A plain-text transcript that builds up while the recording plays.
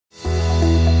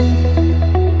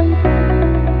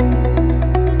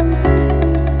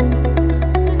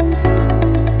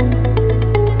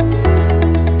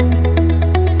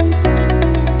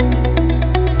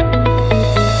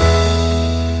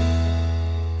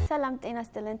ሰላም ጤና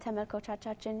ይስጥልን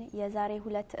ተመልካቾቻችን የዛሬ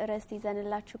ሁለት ርዕስ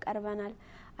ይዘንላችሁ ቀርበናል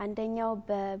አንደኛው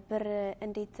በብር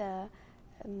እንዴት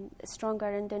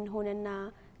stronger እንድንሆንና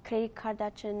ክሬዲት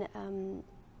ካርዳችን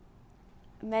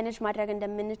ማኔጅ ማድረግ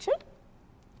እንደምንችል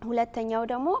ሁለተኛው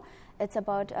ደግሞ it's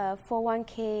about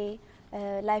 401k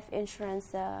life insurance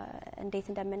እንዴት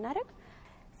እንደምናደርግ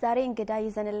ዛሬ እንግዳ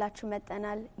ይዘንላችሁ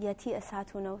መጣናል የቲ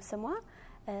እሳቱ ነው ስሟ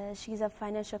she's a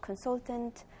financial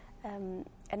consultant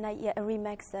እና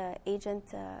የሪማክስ ኤጀንት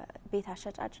ቤት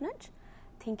አሻጫጭ ነች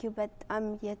thank you በጣም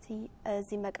የቲ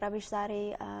እዚህ መቅረብሽ ዛሬ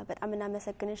በጣም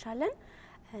እናመሰግንሻለን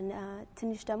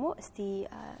ትንሽ ደግሞ እስቲ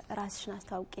ራስሽን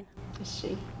አስተዋውቂን እሺ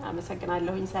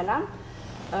አመሰግናለሁኝ ሰላም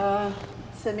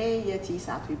ስሜ የቲ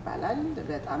እሳቱ ይባላል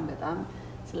በጣም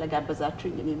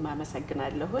ስለጋበዛችሁኝ እኔም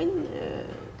አመሰግናለሁኝ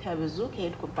ከብዙ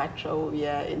ከሄድኩባቸው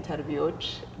የኢንተርቪዎች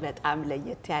በጣም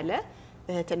ለየት ያለ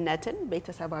እህትነትን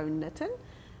ቤተሰባዊነትን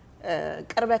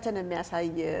ቅርበትን የሚያሳይ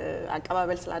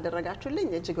አቀባበል ስላደረጋችሁልኝ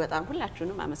እጅግ በጣም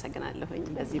ሁላችሁንም አመሰግናለሁኝ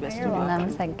በዚህ በስቱዲዮ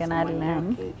አመሰግናለሁ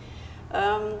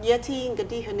የቲ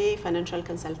እንግዲህ እኔ ፋይናንሻል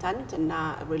ኮንሰልታንት እና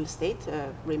ሪል ስቴት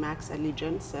ሪማክስ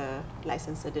አሊጀንስ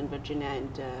ላይሰንስድ ኢን ቨርጂኒያ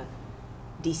ኤንድ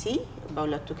ዲሲ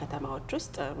በሁለቱ ከተማዎች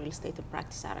ውስጥ ሪል ስቴት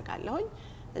ፕራክቲስ አደርጋለሁኝ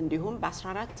እንዲሁም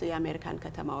በ14 የአሜሪካን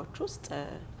ከተማዎች ውስጥ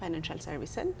ፋይናንሻል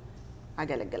ሰርቪስን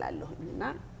አገለግላለሁና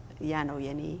ያ ነው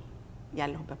የኔ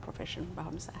ያለሁበት ፕሮፌሽን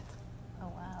በአሁኑ ሰዓት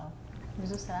ዋው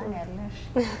ብዙ ስራ ያለሽ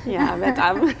ያ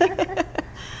በጣም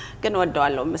ግን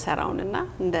ወደዋለሁ መስራውንና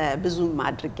እንደ ብዙ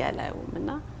ማድረግ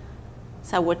ያለውምና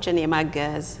ሰዎችን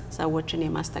የማገዝ ሰዎችን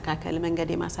የማስተካከል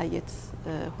መንገድ የማሳየት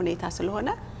ሁኔታ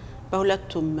ስለሆነ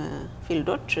በሁለቱም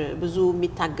ፊልዶች ብዙ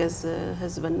የሚታገዝ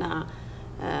ህዝብና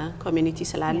ኮሚኒቲ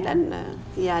ስላለን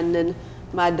ያንን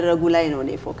ማድረጉ ላይ ነው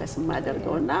እኔ ፎከስ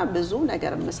ማደርገውና ብዙ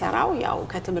ነገር መስራው ያው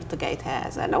ከትምርት ጋር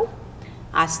የተያያዘ ነው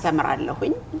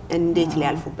አስተምራለሁኝ እንዴት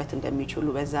ሊያልፉበት እንደሚችሉ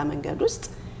በዛ መንገድ ውስጥ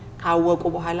ካወቁ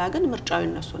በኋላ ግን ምርጫው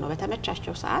እነሱ ነው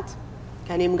በተመቻቸው ሰዓት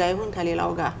ከኔም ጋር ይሁን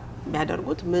ከሌላው ጋር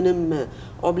ቢያደርጉት ምንም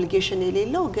ኦብሊጌሽን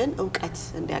የሌለው ግን ዕውቀት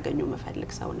እንዲያገኙ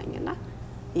መፈልክ ሰው ነኝና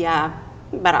ያ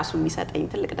በራሱ የሚሰጠኝ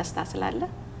ትልቅ ደስታ ስላለ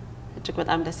እጅግ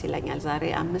በጣም ደስ ይለኛል ዛሬ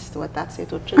 5 ወጣት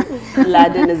ሴቶችን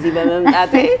ላድን እዚህ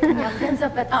በመምጣቴ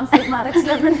ገንዘብ በጣም ሴት ማድረግ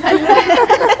ስለምንፈልግ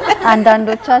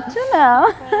አንዳንዶቻችን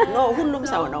ነው ሁሉም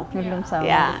ሰው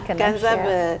ያ ገንዘብ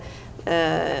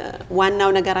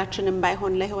ዋናው ነገራችንን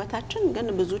ባይሆን ለህይወታችን ግን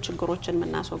ብዙ ችግሮችን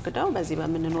እናስወግደው በዚህ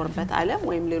በመንኖርበት ዓለም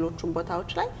ወይም ሌሎችም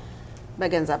ቦታዎች ላይ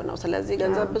በገንዘብ ነው ስለዚህ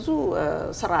ገንዘብ ብዙ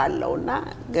ስራ አለውና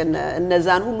ግን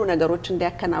እነዛን ሁሉ ነገሮች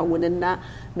እንዲያከናውንና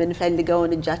ምን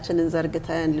ፈልገውን እጃችንን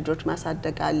ዘርግተን ልጆች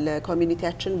ማሳደግ አለ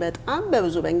ኮሚኒቲያችን በጣም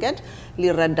በብዙ መንገድ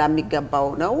ሊረዳ የሚገባው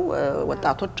ነው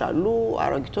ወጣቶች አሉ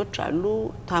አሮጊቶች አሉ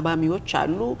ታባሚዎች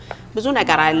አሉ ብዙ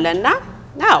ነገር አለና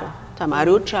ያው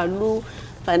ተማሪዎች አሉ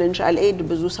ፋይናንሻል ኤድ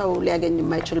ብዙ ሰው ሊያገኝ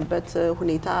የማይችልበት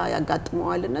ሁኔታ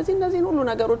ያጋጥመዋል እነዚህ ሁሉ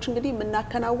ነገሮች እንግዲህ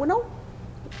ምናከናውነው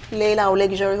ሌላው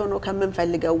ሌክዠሪ ሆኖ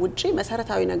ከመንፈልገው ውጪ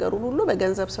መሰረታዊ ነገሩን ሁሉ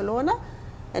በገንዘብ ስለሆነ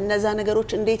እነዛ ነገሮች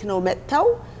እንዴት ነው መጣው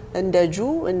እንደ ጁ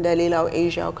እንደ ሌላው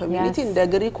ኤዥያ ኮሚኒቲ እንደ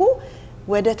ግሪኩ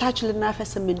ወደ ታች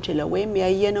ልናፈስ ምንችለው ወይም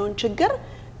ያየነውን ችግር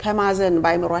ከማዘን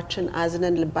ባይመሯችን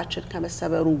አዝነን ልባችን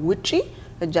ከመሰበሩ ውጪ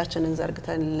እጃችንን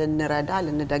ዘርግተን ልንረዳ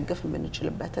ልንደግፍ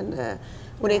ምንችልበትን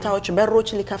ሁኔታዎች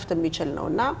በሮች ሊከፍት የሚችል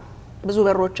ነውና ብዙ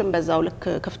በሮችን በዛው ልክ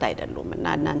ክፍት አይደሉምና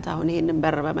እናንተ አሁን ይሄንን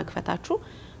በር በመክፈታችሁ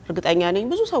እርግጠኛ ነኝ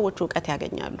ብዙ ሰዎች ዕውቀት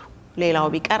ያገኛሉ ሌላው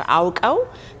ቢቀር አውቀው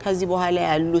ከዚህ በኋላ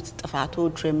ያሉት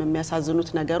ጥፋቶች የሚያሳዝኑት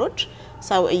ነገሮች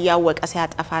ሰው እያወቀ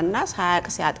ሲያጠፋና ሳያቅ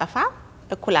ሲያጠፋ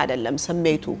እኩል አይደለም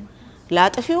ስሜቱ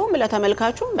ላጥፊውም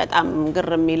ለተመልካቹም በጣም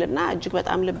ግርሚልና እጅግ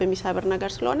በጣም ልብ የሚሰብር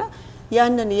ነገር ስለሆነ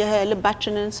ያንን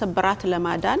የልባችንን ስብራት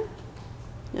ለማዳን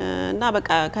እና በቃ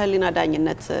ከህሊና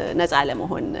ዳኝነት ነፃ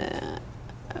ለመሆን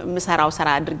ምሰራው ስራ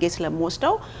አድርጌ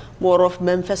ስለምወስደው ሞር ኦፍ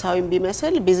መንፈሳዊም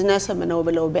ቢመስል ቢዝነስም ነው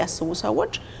ብለው ቢያስቡ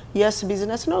ሰዎች የስ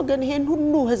ቢዝነስ ነው ግን ይሄን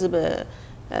ሁሉ ህዝብ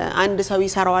አንድ ሰው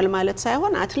ይሰራዋል ማለት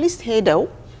ሳይሆን አትሊስት ሄደው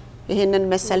ይሄንን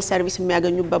መሰል ሰርቪስ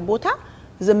የሚያገኙበት ቦታ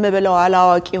ዝም ብለው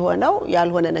አላዋቂ ሆነው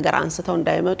ያልሆነ ነገር አንስተው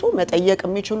እንዳይመጡ መጠየቅ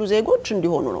የሚችሉ ዜጎች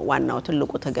እንዲሆኑ ነው ዋናው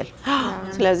ትልቁ ትግል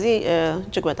ስለዚህ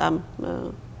እጅግ በጣም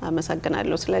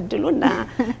አመሰግናለሁ ስለድሉና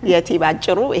የቲ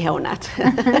ባጭሩ ይሄውናት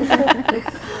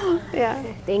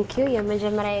thank you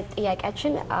የመጀመሪያ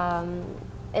ጥያቄያችን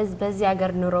በዚህ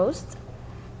ሀገር ኑሮ ውስጥ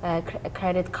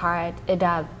ክሬዲት ካርድ እዳ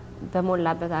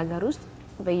በሞላበት ሀገር ውስጥ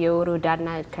በየወሩ ዳና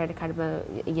ክሬዲት ካርድ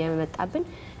እየመጣብን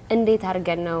እንዴት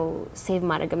አድርገን ነው ሴቭ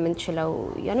ማድረግ የምንችለው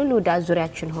ያን ሁሉ ዳ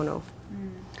ዙሪያችን ሆኖ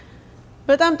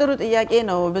በጣም ጥሩ ጥያቄ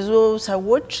ነው ብዙ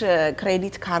ሰዎች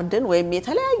ክሬዲት ካርድን ወይም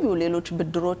የተለያዩ ሌሎች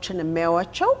ብድሮችን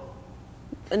የሚያዋቸው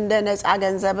እንደ ነፃ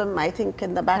ገንዘብም I think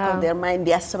in the back of their mind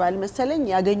ያስባል መሰለኝ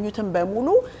ያገኙትን በሙሉ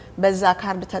በዛ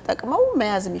ካርድ ተጠቅመው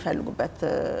መያዝ የሚፈልጉበት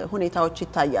ሁኔታዎች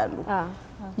ይታያሉ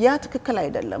ያ ትክክል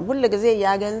አይደለም ሁሉ ጊዜ ያ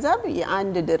ገንዘብ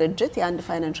የአንድ ድርጅት የአንድ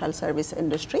ፋይናንሻል ሰርቪስ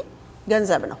ኢንዱስትሪ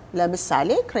ገንዘብ ነው ለምሳሌ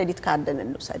ክሬዲት ካርድን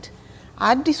እንውሰድ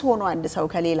አዲስ ሆኖ አንድ ሰው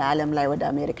ከሌላ ዓለም ላይ ወደ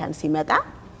አሜሪካን ሲመጣ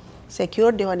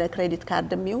ሴኩርድ የሆነ ክሬዲት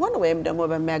ካርድ የሚሆን ወይም ደግሞ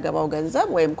በሚያገባው ገንዘብ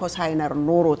ወይም ኮሳይነር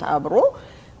ኖሮት አብሮ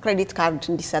ክሬዲት ካርድ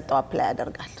እንዲሰጠው አፕላይ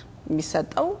ያደርጋል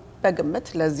የሚሰጠው በግምት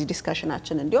ለዚህ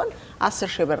ዲስከሽናችን እንዲሆን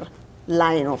 10,000 ብር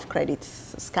ላይን ኦፍ ክሬዲት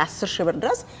እስከ 10,000 ብር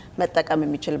ድረስ መጠቀም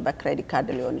የሚችልበት ክሬዲት ካርድ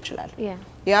ሊሆን ይችላል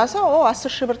ያ ሰው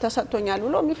 10,000 ብር ተሰጥቶኛል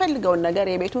ብሎ የሚፈልገውን ነገር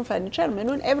የቤቱን ፈርኒቸር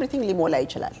ምኑን ኤቭሪቲንግ ሊሞላ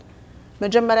ይችላል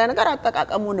መጀመሪያ ነገር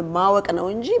አጠቃቀሙን ማወቅ ነው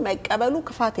እንጂ መቀበሉ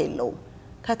ክፋት የለውም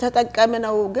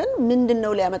ከተጠቀምነው ግን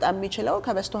ምንድነው ሊያመጣ የሚችለው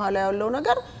ከበስተኋላ ያለው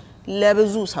ነገር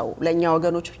ለብዙ ሰው ለኛ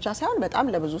ወገኖች ብቻ ሳይሆን በጣም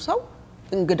ለብዙ ሰው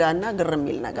እንግዳና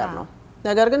ግርሚል ነገር ነው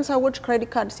ነገር ግን ሰዎች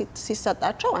ክሬዲት ካርድ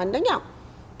ሲሰጣቸው አንደኛ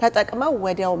ተጠቅመው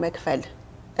ወዲያው መክፈል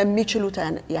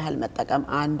የሚችሉትን ያህል መጠቀም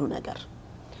አንዱ ነገር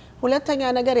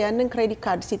ሁለተኛ ነገር ያንን ክሬዲት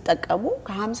ካርድ ሲጠቀሙ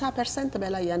ከ50%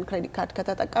 በላይ ያን ክሬዲት ካርድ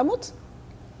ከተጠቀሙት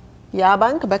ያ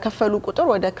ባንክ በከፈሉ ቁጥር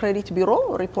ወደ ክሬዲት ቢሮ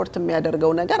ሪፖርት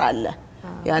የሚያደርገው ነገር አለ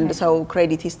ያንድ ሰው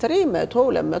ክሬዲት ሂስትሪ 100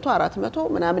 200 400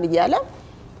 ምናምን ይያለ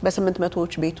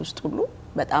በ800ዎች ቤት ውስጥ ሁሉ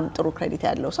በጣም ጥሩ ክሬዲት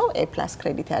ያለው ሰው A+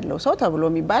 ክሬዲት ያለው ሰው ተብሎ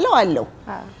የሚባለው አለው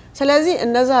ስለዚህ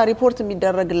እነዛ ሪፖርት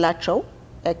የሚደረግላቸው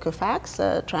Equifax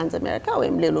Transamerica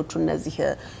ወይም ሌሎቹ እነዚህ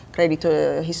ክሬዲት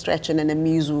ሂስትሪያችንን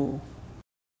የሚይዙ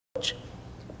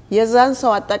የዛን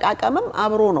ሰው አጠቃቀምም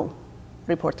አብሮ ነው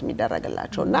ሪፖርት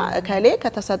የሚደረግላቸውና እከሌ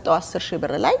ከተሰጠው 10,000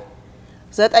 ብር ላይ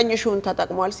 9,000ን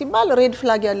ተጠቅሟል ሲባል ሬድ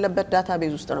ፍላግ ያለበት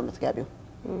ዳታቤዝ ውስጥ ነው የምትገቢው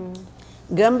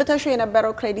ገንብተሽ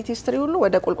የነበረው ክሬዲት ሂስትሪ ሁሉ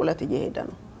ወደ ቁልቁለት እየሄደ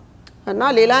ነው እና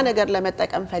ሌላ ነገር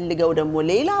ለመጠቀም ፈልገው ደግሞ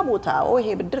ሌላ ቦታ ይሄ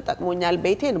ብድር ጠቅሞኛል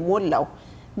ቤቴን ሞላው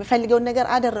መፈልገው ነገር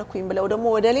አደረኩኝ ብለው ደግሞ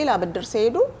ወደ ሌላ ብድር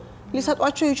ሲሄዱ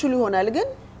ሊሰጧቸው ይችሉ ይሆናል ግን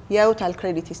ያዩታል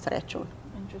ክሬዲት ሂስትሪያቸውን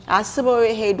አስበው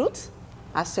የሄዱት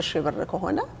 10,000 ብር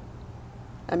ከሆነ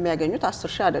የሚያገኙት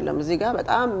 10,000 አይደለም እዚህ ጋር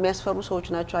በጣም የሚያስፈሩ ሰዎች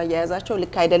ናቸው አያያዛቸው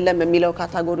ልክ አይደለም የሚለው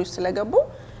ካታጎሪ ውስጥ ስለገቡ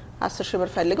 10,000 ብር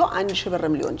ፈልገው 1,000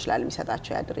 ብርም ሊሆን ይችላል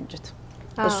የሚሰጣቸው ያ ድርጅት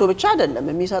እሱ ብቻ አይደለም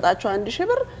የሚሰጣቸው 1,000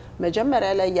 ብር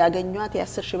መጀመሪያ ላይ ያገኙት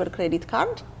የ10,000 ብር ክሬዲት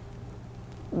ካርድ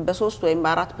በ3 ወይም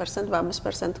በ4%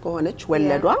 በ5% ከሆነች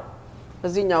ወለዷ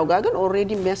እዚህኛው ጋር ግን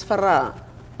ኦሬዲ የሚያስፈራ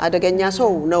አደገኛ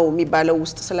ሰው ነው የሚባለው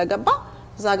ውስጥ ስለገባ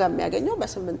እዛ ጋር የሚያገኘው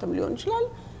በ8ም ሊሆን ይችላል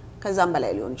ከዛም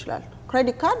በላይ ሊሆን ይችላል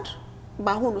ክሬዲት ካርድ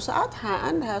በአሁኑ ሰዓት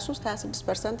 21 23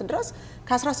 26% ድረስ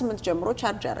ከ18 ጀምሮ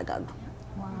ቻርጅ ያደርጋሉ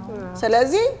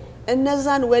ስለዚህ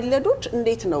እነዛን ወለዶች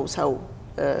እንዴት ነው ሰው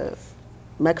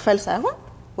መክፈል ሳይሆን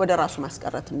ወደ ራሱ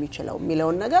ማስቀረት የሚችለው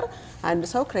የሚለውን ነገር አንድ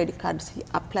ሰው ክሬዲት ካርድ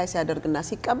አፕላይ ሲያደርግና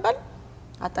ሲቀበል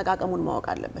አጠቃቀሙን ማወቅ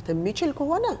አለበት የሚችል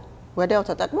ከሆነ ወዲያው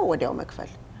ተጠቅሞ ወዲያው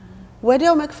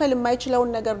መክፈል የማይችለውን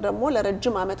ነገር ደግሞ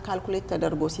ለረጅም አመት ካልኩሌት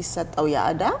ተደርጎ ሲሰጠው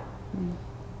ያዳ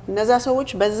እነዛ ሰዎች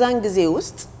በዛን ጊዜ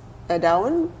ውስጥ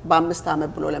እዳውን በ5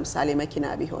 አመት ብሎ ለምሳሌ መኪና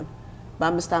ቢሆን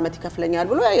በ5 አመት ይከፍለኛል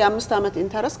ብሎ የ5 አመት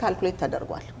ኢንተረስት ካልኩሌት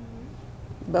ተደርጓል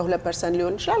በ2%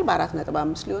 ሊሆን ይችላል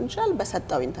በ4.5 ሊሆን ይችላል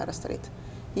በሰጣው ኢንተረስት ሬት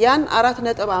ያን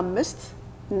 4.5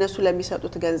 እነሱ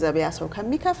ለሚሰጡት ገንዘብ ያ ሰው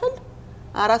ከሚከፍል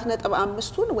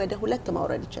 4.5ቱን ወደ 2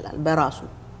 ማውረድ ይችላል በራሱ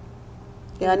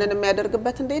ያንን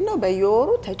የሚያደርግበት እንዴት ነው በየወሩ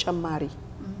ተጨማሪ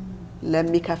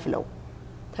ለሚከፍለው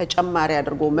ተጨማሪ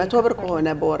አድርጎ 100 ብር ከሆነ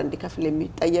በወር እንዲከፍል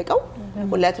የሚጠየቀው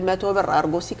 200 ብር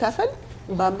አድርጎ ሲከፍል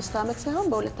በ5 አመት ሳይሆን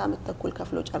በ2 አመት ተኩል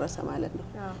ከፍሎ ጨረሰ ማለት ነው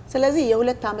ስለዚህ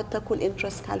የ2 አመት ተኩል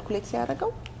ኢንትረስት ካልኩሌት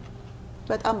ሲያደርገው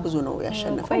በጣም ብዙ ነው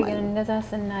ያሸነፈው ማለት ነው እንደዛ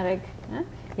ስናረግ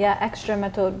ያ ኤክስትራ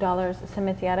 $100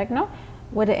 ስምት ያደርግ ነው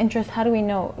ወደ ኢንትረስት how do we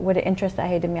know ወደ ኢንትረስት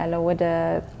አይሄድም ያለው ወደ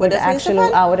actual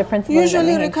ወደ principal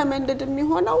usually recommended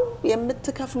የሚሆነው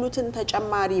የምትከፍሉትን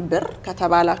ተጨማሪ ብር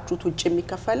ከተባላችሁት ውጭ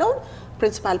የሚከፈለው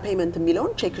principal payment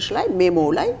የሚለውን ቼክሽ ላይ ሜሞ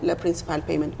ላይ ለprincipal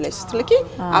payment ብለሽ ስትልኪ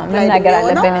አፕላይ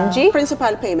ያደርጋለብን እንጂ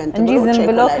principal payment እንጂ ዝም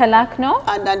ብሎ ከላክ ነው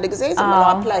አንዳንድ ጊዜ ዝም ብሎ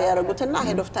አፕላይ ያደርጉትና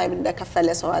head of time እንደከፈለ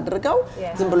ሰው አድርገው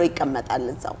ዝም ብሎ ይቀመጣል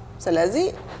እዛው ስለዚህ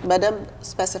በደም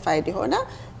ስፔሲፋይድ የሆነ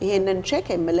ይሄንን ቼክ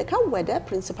የምልከው ወደ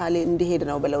ፕሪንሲፓል እንዲሄድ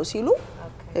ነው ብለው ሲሉ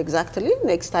ኤግዛክትሊ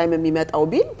ኔክስት ታይም የሚመጣው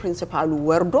ቢል ፕሪንሲፓሉ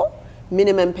ወርዶ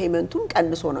ሚኒመም ፔመንቱን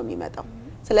ቀንሶ ነው የሚመጣው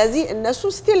ስለዚህ እነሱ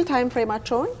ስቲል ታይም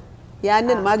ፍሬማቸውን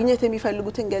ያንን ማግኘት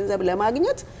የሚፈልጉትን ገንዘብ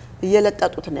ለማግኘት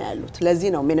እየለጠጡት ነው ያሉት ለዚህ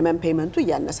ነው ሚኒመም ፔመንቱ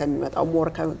ያነሰ የሚመጣው ሞር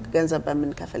ገንዘብ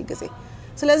በመንከፈል ጊዜ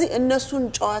ስለዚህ እነሱን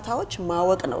ጨዋታዎች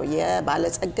ማወቅ ነው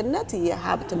የባለጸግነት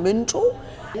የሀብት ምንጩ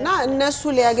እና እነሱ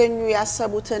ሊያገኙ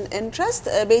ያሰቡትን ኢንትረስት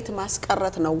ቤት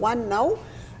ማስቀረት ነው ዋናው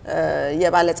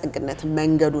የባለጸግነት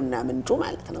መንገዱና ምንጩ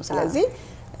ማለት ነው ስለዚህ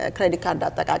ክሬዲት ካርድ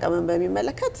አጠቃቀምን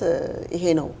በሚመለከት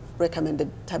ይሄ ነው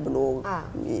recommended ተብሎ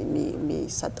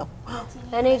የሚሰጠው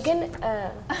እኔ ግን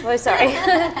ወይ sorry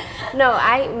no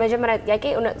አይ መጀመሪያ ጥያቄ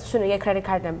እሱ ነው የክሬዲት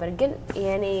ካርድ ነበር ግን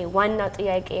የኔ ዋናው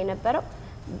ጥያቄ የነበረው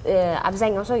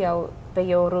አብዛኛው ሰው ያው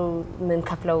በየወሩ ምን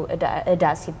ከፍለው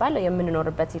እዳ ሲባል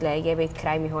የምንኖርበት የቤት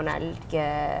ክራይም ይሆናል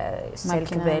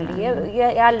የስልክ ቢል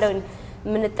ያለው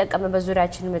ምን ተጠቀመ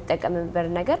በዙሪያችን የምንጠቀምበት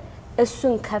ነገር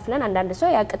እሱን ከፍለን አንዳንድ ሰው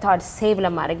ያቅታዋል ሴቭ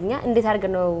ለማድረግኛ እንዴት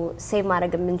አድርገን ነው ሴቭ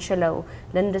ማድረግ የምንችለው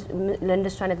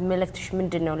ለእንደሱ አይነት መልእክትሽ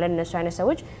ምንድነው ለነሱ አይነት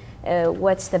ሰዎች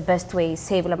what's the best way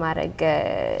ሴቭ ለማድረግ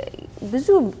ብዙ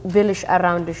ቢልሽ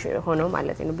አራውንድሽ ሆኖ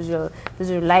ማለት ነው ብዙ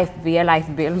ላይፍ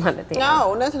ቢል ማለት ነው አዎ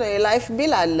እውነት ነው የላይፍ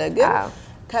ቢል አለ ግን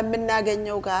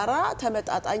ከምናገኘው ጋራ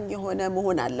ተመጣጣኝ የሆነ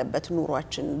መሆን አለበት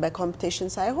ኑሯችን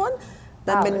በኮምፒቲሽን ሳይሆን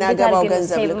በመናገባው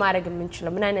ገንዘብ ሴቭ ማድረግ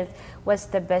የምንችለው ምን አይነት what's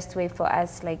the best way for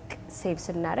us like ሴቭ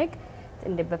ስናደርግ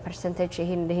እንደ በፐርሰንቴጅ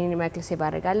ይሄን ማክል ሴቭ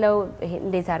አደርጋለሁ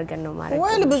እንዴት አድርገን ነው ማለት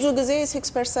well ብዙ ጊዜ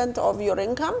 6% of your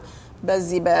income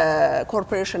በዚህ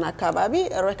በኮርፖሬሽን አካባቢ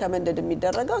recommended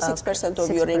የሚደረገው 6% of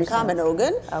your income ነው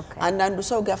ግን አንዳንዱ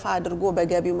ሰው ገፋ አድርጎ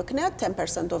በገቢው ምክንያት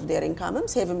 10% of their income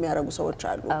ሴቭ የሚያደርጉ ሰዎች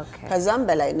አሉ ከዛም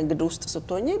በላይ ንግድ ውስጥ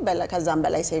ስትሆኚ ከዛም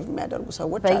በላይ ሴቭ የሚያደርጉ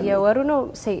ሰዎች አሉ በየወሩ ነው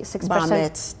 6%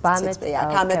 በአመት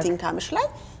ከአመት ኢንካምሽ ላይ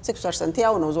 6%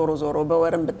 ያው ነው ዞሮ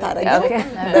በወርም ብታረጊው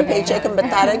በፔቼክም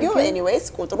ብታረጊው ኤኒዌይስ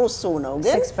ቁጥሩ እሱ ነው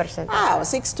ግን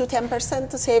 6 to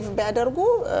 10% ሴቭ ቢያደርጉ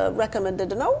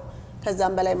recommended ነው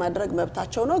ከዛም በላይ ማድረግ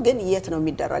መብታቸው ነው ግን የት ነው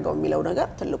የሚደረገው የሚለው ነገር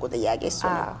ትልቁ ጥያቄ እሱ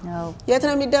ነው የት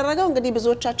ነው የሚደረገው እንግዲህ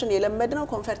ብዙዎቻችን የለመድነው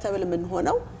ኮምፎርታብል ምን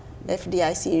ሆነው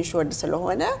FDIC ኢንሹርድ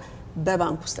ስለሆነ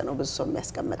በባንክ ውስጥ ነው ብዙ ሰው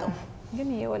የሚያስቀምጠው ግን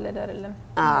የወለደ አይደለም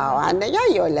አንደኛ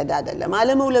የወለደ አይደለም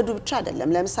አለመውለዱ ብቻ አይደለም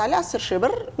ለምሳሌ 10,000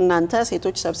 ብር እናንተ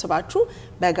ሴቶች ሰብስባችሁ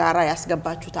በጋራ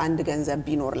ያስገባችሁት አንድ ገንዘብ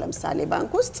ቢኖር ለምሳሌ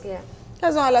ባንክ ውስጥ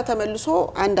ከዛ ኋላ ተመልሶ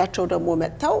አንዳቸው ደግሞ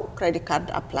መጥተው ክሬዲት ካርድ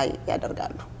አፕላይ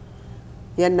ያደርጋሉ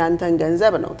የናንተን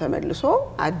ገንዘብ ነው ተመልሶ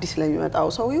አዲስ ለሚመጣው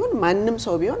ሰው ይሁን ማንንም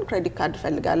ሰው ቢሆን ክሬዲት ካርድ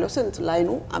ፈልጋለሁ ስንት ላይኑ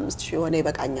 5000 ሆነ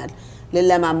ይበቃኛል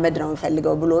ለማመድ ነው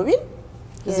ፈልገው ብሎ ቢል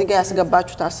እዚህ ጋር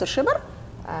ያስገባችሁት 10,000 ብር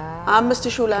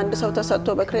 5000 ለአንድ ሰው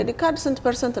ተሰጥቶ በክሬዲት ካርድ ስንት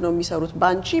ፐርሰንት ነው የሚሰሩት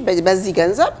ባንቺ በዚህ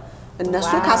ገንዘብ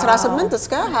እነሱ ከ18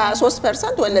 እስከ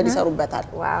 23% ወለድ ይሰሩበታል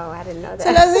ዋው አይደለም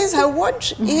ስለዚህ ሰዎች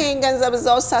ይሄን ገንዘብ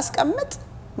እዛው ሳስቀምጥ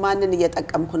ማንን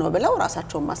እየተጠቀምኩ ነው ብለው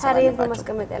ራሳቸውን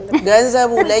ማሰባለባቸው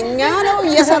ገንዘቡ ለኛ ነው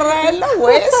እየሰራ ያለው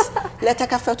ወይስ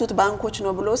ለተከፈቱት ባንኮች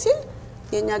ነው ብሎ ሲል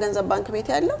የኛ ገንዘብ ባንክ ቤት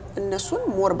ያለው እነሱን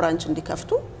ሞር ብራንች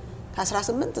እንዲከፍቱ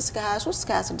ከ18 እስከ 23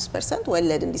 እስከ 26%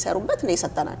 ወለድ እንዲሰሩበት ነው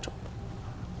የሰጠናቸው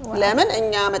ለምን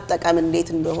እኛ መጠቀም እንዴት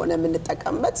እንደሆነ ምን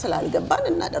ተጠቀምበት ስላልገባን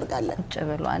እናደርጋለን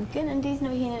ጨበሏን ግን እንዴት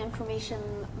ነው ይሄን ኢንፎርሜሽን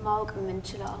ማወቅ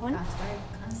የምንችለው አሁን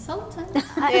consultant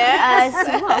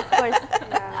of course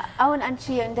አሁን አንቺ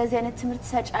እንደዚህ አይነት ትምህርት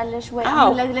ሰጫለሽ ወይ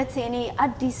ለlet's say እኔ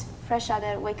አዲስ ፍሬሽ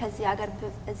ሀገር ወይ ከዚህ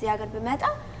ሀገር በመጣ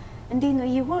እንዴት ነው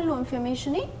ይሄ ሁሉ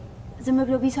ኢንፎርሜሽን ዝም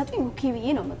ብሎ ቢሰጡኝ ኦኬ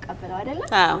ብዬ ነው መቀበለው አይደለም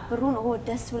ብሩን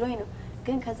ደስ ብሎኝ ነው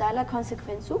ግን ከዛ ላይ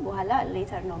ኮንሲኩዌንሱ በኋላ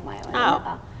ሌተር ነው ማየው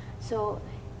ሶ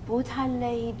ቦታ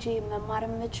ላይ ሄጄ መማር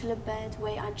የምችልበት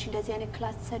ወይ አንቺ እንደዚህ አይነት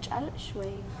ክላስ ሰጫለሽ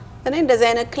ወይ እኔ እንደዚህ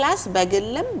አይነት ክላስ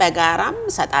በግልም በጋራም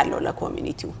ሰጣለሁ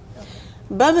ለኮሚኒቲው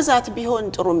በብዛት ቢሆን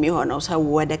ጥሩ የሚሆነው ሰው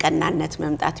ወደ ቀናነት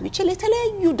መምጣት ቢችል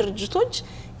የተለያዩ ድርጅቶች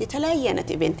የተለያየ አይነት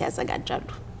ኢቨንት ያዘጋጃሉ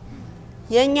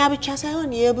የኛ ብቻ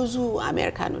ሳይሆን የብዙ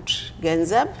አሜሪካኖች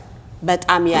ገንዘብ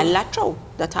በጣም ያላቸው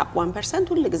the top 1%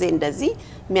 ሁሉ ጊዜ እንደዚህ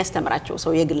የሚያስተምራቸው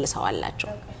ሰው የግል ሰው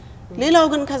አላቸው ሌላው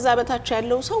ግን ከዛ በታች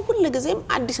ያለው ሰው ሁሉ ጊዜም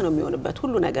አዲስ ነው የሚሆንበት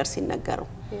ሁሉ ነገር ሲነገረው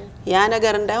ያ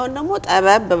ነገር እንዳይሆን ደግሞ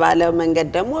ጠበብ ባለ መንገድ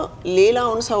ደግሞ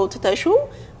ሌላውን ሰው ትተሹ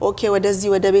ኦኬ ወደዚህ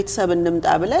ወደ ቤተሰብ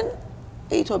እንምጣ ብለን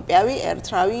ኢትዮጵያዊ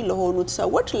ኤርትራዊ ለሆኑት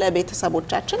ሰዎች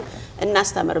ለቤተሰቦቻችን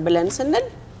እናስተምር ብለን ስንል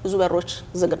ብዙ በሮች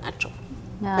ዝግ ናቸው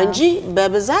እንጂ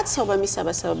በብዛት ሰው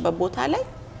በሚሰበሰብበት ቦታ ላይ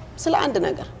ስለ አንድ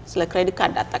ነገር ስለ ክሬዲት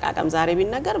ካርድ አጠቃቀም ዛሬ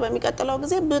ቢነገር በሚቀጥለው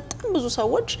ጊዜ በጣም ብዙ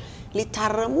ሰዎች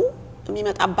ሊታረሙ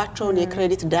የሚመጣባቸውን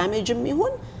የክሬዲት ዳሜጅም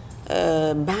ይሁን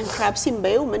ባንክራፕሲም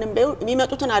በየው ምንም በየው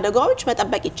የሚመጡትን አደጋዎች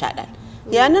መጠበቅ ይቻላል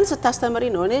ያንን ስታስተምሪ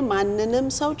ነው እኔ ማንንም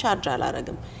ሰው ቻርጅ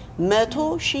አላረግም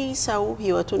 100,000 ሰው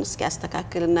ህይወቱን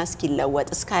እስኪያስተካክልና እስኪለወጥ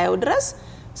እስካየው ድረስ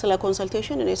ስለ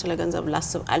ኮንሰልቴሽን እኔ ስለ ገንዘብ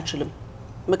ላስብ አልችልም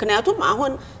ምክንያቱም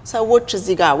አሁን ሰዎች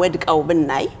እዚህ ጋር ወድቀው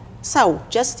ብናይ ሰው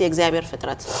just የእግዚአብሔር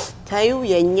ፍጥረት ታዩ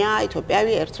የኛ ኢትዮጵያዊ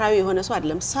ኤርትራዊ የሆነ ሰው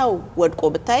አይደለም ሰው ወድቆ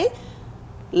ብታይ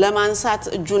ለማንሳት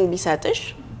እጁን ቢሰጥሽ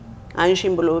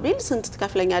አንሺን ብሎ ቢል ስንት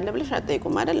ትከፍለኛለህ ብለሽ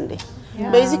አትጠይቁም አይደል እንዴ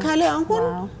ቤዚካሊ አሁን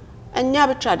እኛ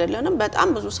ብቻ አይደለንም በጣም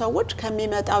ብዙ ሰዎች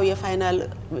ከሚመጣው የፋይናል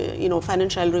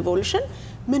ፋይናንሻል ሪቮሉሽን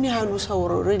ምን ያህሉ ሰው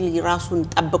ሪሊ ራሱን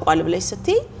ጠብቋል ብለሽ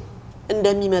ስትይ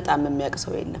እንደሚመጣም የሚያውቅ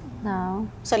ሰው የለም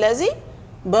ስለዚህ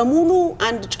በሙሉ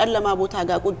አንድ ጨለማ ቦታ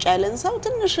ጋር ቁጭ ያለን ሰው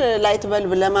ትንሽ ላይት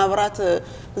በልብ ለማብራት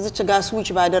እዚች ጋር ስዊች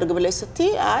ባደርግ ብለሽ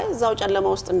ስትይ አይ እዛው ጨለማ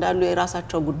ውስጥ እንዳሉ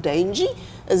የራሳቸው ጉዳይ እንጂ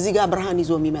እዚህ ጋር ብርሃን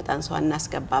ይዞ የሚመጣን ሰው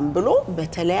አናስገባም ብሎ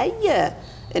በተለያየ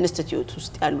ኢንስቲትዩት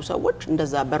ውስጥ ያሉ ሰዎች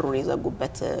እንደዛ በሩን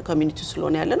የዘጉበት ኮሚኒቲ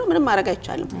ስለሆነ ያለ ነው ምንም ማድረግ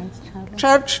አይቻልም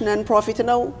ቸርች ነን ፕሮፊት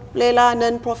ነው ሌላ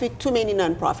ነን ፕሮፊት ቱ ሜኒ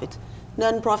ነን ፕሮፊት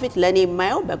ነን ፕሮፊት ለኔ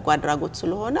የማየው በጎ አድራጎት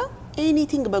ስለሆነ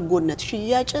ኤኒቲንግ በጎነት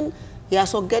ሽያጭን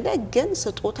ያስወገደ ግን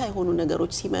ስጦታ የሆኑ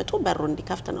ነገሮች ሲመጡ በሩ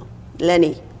እንዲከፍት ነው ለኔ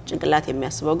ጭንቅላት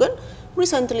የሚያስበው ግን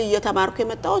ሪሰንትሊ እየተማርኩ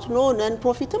የመጣሁት ኖ ነን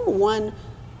ፕሮፊትም one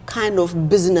kind of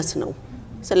business ነው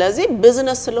ስለዚህ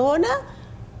ቢዝነስ ስለሆነ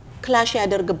ክላሽ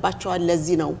ያደርግባቸዋል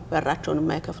ለዚህ ነው በራቸውን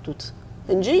የማይከፍቱት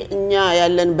እንጂ እኛ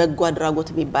ያለን በጎ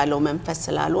አድራጎት የሚባለው መንፈስ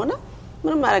ስላልሆነ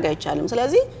ምንም ማድረግ አይቻልም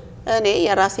ስለዚህ እኔ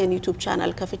የራሴን ዩቲዩብ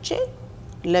ቻናል ከፍቼ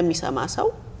ለሚሰማ ሰው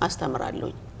አስተምራለሁ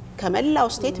ከመላው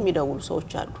ስቴት የሚደውሉ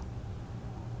ሰዎች አሉ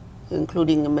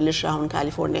including Malaysia አሁን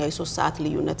ካሊፎርኒያ የ3 ሰዓት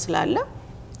ልዩነት ስላለ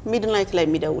ሚድናይት ላይ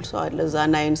የሚደውል ሰው አለ እዛ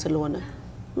 9 ስለሆነ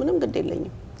ምንም ግድ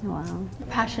የለኝም ዋው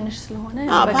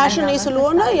ፓሽንሽ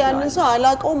ስለሆነ ያንን ሰው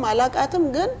አላቀውም አላቃትም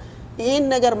ግን ይሄን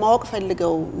ነገር ማወቅ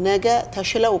ፈልገው ነገ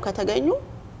ተሽለው ከተገኙ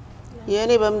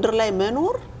የኔ በመድር ላይ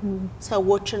መኖር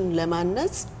ሰዎችን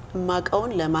ለማነጽ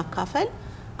ማቀውን ለማካፈል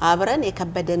አብረን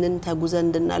የከበደንን ተጉዘን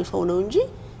እንድናልፈው ነው እንጂ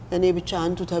እኔ ብቻ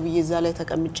አንቱ ተብዬ እዛ ላይ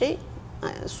ተቀምጬ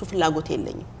እሱ ፍላጎት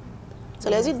የለኝም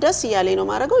ስለዚህ ደስ ያለኝ ነው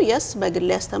ማረገው yes በግል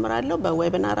ያስተምራለሁ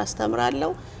በዌቢናር አስተምራለሁ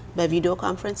በቪዲዮ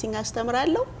ኮንፈረንሲንግ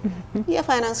አስተምራለሁ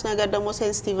የፋይናንስ ነገር ደግሞ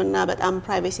ሴንሲቲቭ እና በጣም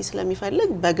ፕራይቬሲ ስለሚፈልግ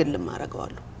በግል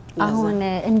ማረጋዋለሁ አሁን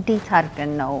እንዴት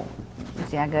አድርገን ነው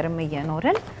እዚህ ሀገርም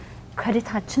እየኖርን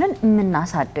ክሬዲታችንን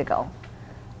የምናሳድገው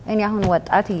እኔ አሁን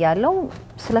ወጣት ይያለው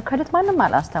ስለ ክሬዲት ማንንም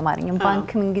አላስተማረኝም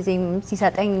ባንክ ምን ጊዜም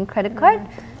ሲሰጠኝ ክሬዲት ካርድ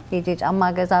የጄ ጫማ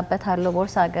ገዛበታለሁ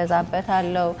ቦርሳ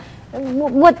ገዛበታለሁ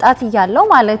ወጣት ይያለው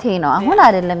ማለቴ ነው አሁን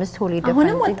አይደለም ስቶሪ ዲፈረንስ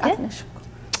አሁንም ወጣት ነሽ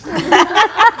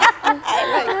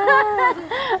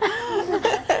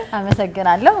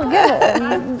አመሰግናለሁ ግን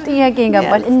ጥያቄ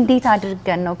ይገባል እንዴት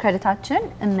አድርገን ነው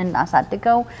ክሬዲታችንን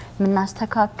እናሳድገው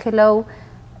ምናስተካክለው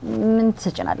ምን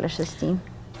ትሰጭናለሽ እስቲ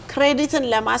ክሬዲትን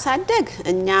ለማሳደግ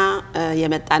እኛ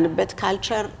የመጣንበት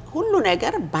ካልቸር ሁሉ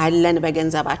ነገር ባለን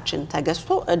በገንዘባችን ተገዝቶ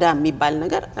እዳ የሚባል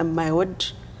ነገር የማይወድ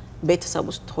ቤተሰብ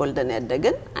ውስጥ ሆልደን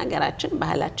ያደግን አገራችን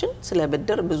ባህላችን ስለ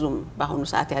ብድር ብዙም ባሁኑ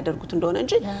ሰዓት ያደርጉት እንደሆነ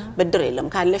እንጂ ብድር የለም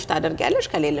ካለሽ ታደርጊያለሽ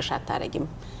ከሌለሽ አታረጊም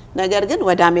ነገር ግን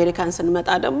ወደ አሜሪካን ስንመጣ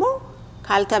ደግሞ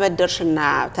ካልተበደርሽና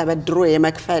ተበድሮ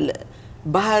የመክፈል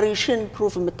ባህሪሽን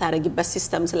ፕሩፍ የምታረጊበት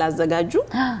ሲስተም ስላዘጋጁ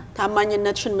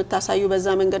ታማኝነትሽን የምታሳዩ በዛ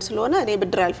መንገድ ስለሆነ እኔ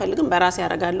ብድር አልፈልግም በራሴ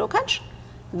ያረጋለሁ ካልሽ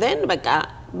then በቃ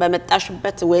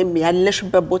በመጣሽበት ወይም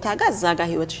ያለሽበት ቦታ ጋር እዛ ጋር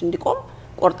ህይወትሽ እንዲቆም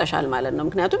ቆርጠሻል ማለት ነው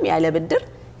ምክንያቱም ያለ ብድር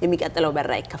የሚቀጥለው በር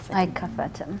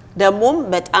አይከፈትም ደሞም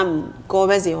በጣም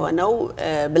ጎበዝ የሆነው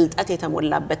ብልጠት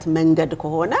የተሞላበት መንገድ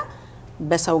ከሆነ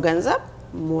በሰው ገንዘብ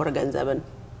ሞር ገንዘብን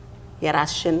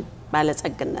የራስሽን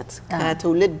ባለጸግነት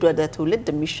ከትውልድ ወደ ትውልድ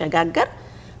የሚሸጋገር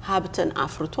ሀብትን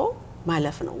አፍርቶ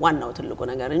ማለፍ ነው ዋናው ትልቁ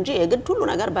ነገር እንጂ የግድ ሁሉ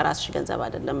ነገር በራስሽ ገንዘብ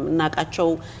አይደለም እናቃቸው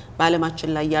ባለማችን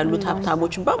ላይ ያሉት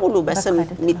ሀብታሞች በሙሉ በስም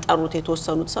የሚጠሩት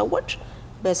የተወሰኑት ሰዎች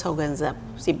በሰው ገንዘብ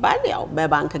ሲባል ያው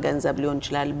በባንክ ገንዘብ ሊሆን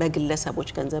ይችላል በግለሰቦች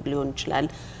ገንዘብ ሊሆን ይችላል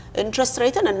ኢንትረስት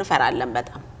ሬትን እንፈራለን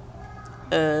በጣም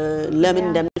ለምን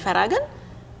እንደምንፈራ ግን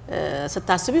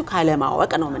ስታስቢው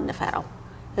ካለማወቅ ነው የምንፈራው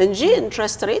እንጂ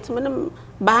ኢንትረስት ሬት ምንም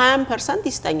በ20%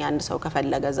 ይስጠኛ አንድ ሰው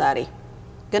ከፈለገ ዛሬ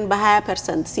ግን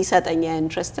በ20% ሲሰጠኛ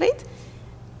ኢንትረስት ሬት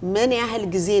ምን ያህል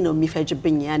ጊዜ ነው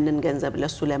የሚፈጅብኝ ያንን ገንዘብ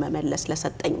ለሱ ለመመለስ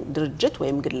ለሰጠኝ ድርጅት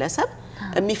ወይም ግለሰብ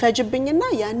የሚፈጅብኝና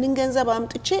ያንን ገንዘብ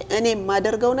አምጥቼ እኔ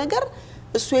ማደርገው ነገር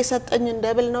እሱ የሰጠኝ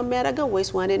እንደብል ነው የሚያረጋው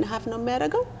ወይስ 1.5 ነው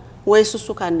የሚያረጋው ወይስ እሱ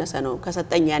ካነሰ ነው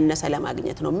ከሰጠኝ ያነሰ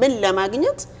ለማግኘት ነው ምን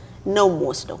ለማግኘት ነው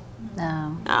ወስደው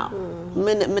አዎ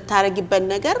ምን ምታረጊበት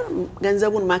ነገር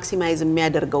ገንዘቡን ማክሲማይዝ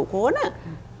የሚያደርገው ከሆነ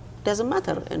doesn't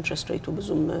matter interest rate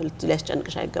ብዙም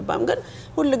ሊያስጨንቅሽ አይገባም ግን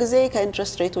ሁሉ ጊዜ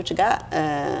ከኢንትረስት ሬቶች ጋር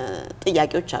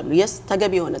ጥያቄዎች አሉ yes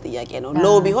ተገቢ የሆነ ጥያቄ ነው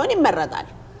ሎው ቢሆን ይመረጣል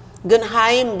ግን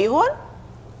ሃይም ቢሆን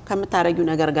ከምታረጊው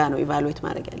ነገር ጋር ነው ኢቫሉዌት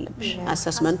ማድረግ ያለብሽ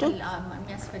አሰስመንቱ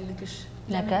የሚያስፈልግሽ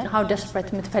ነገር how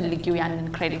desperate የምትፈልጊው ያንን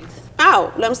ክሬዲት አዎ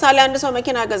ለምሳሌ አንድ ሰው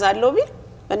መኪና ገዛለው ቢል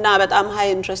እና በጣም ሃይ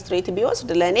ኢንትረስት ሬት ቢወስድ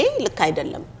ለኔ ልክ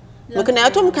አይደለም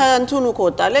ምክንያቱም ከንቱኑ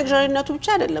ከወጣ ለግዠሪነቱ ብቻ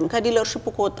አይደለም ከዲለርሺፑ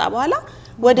ከወጣ በኋላ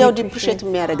ወዲያው ዲፕሪሺየት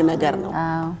የሚያደርግ ነገር ነው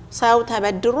ሰው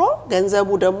ተበድሮ ገንዘቡ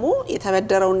ደግሞ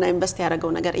የተበደረውና ኢንቨስት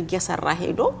ያደረገው ነገር እየሰራ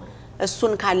ሄዶ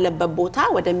እሱን ካለበት ቦታ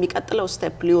ወደሚቀጥለው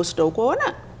ስቴፕ ሊወስደው ከሆነ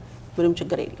ምንም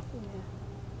ችግር የለም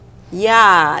ያ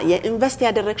የኢንቨስት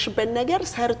ያደረግሽበት ነገር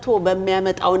ሰርቶ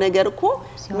በሚያመጣው ነገር እኮ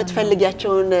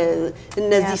የምትፈልጊያቸውን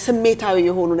እነዚህ ስሜታዊ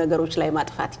የሆኑ ነገሮች ላይ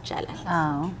ማጥፋት ይቻላል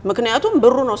ምክንያቱም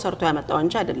ብሩ ነው ሰርቶ ያመጣው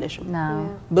እንጂ አይደለሽም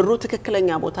ብሩ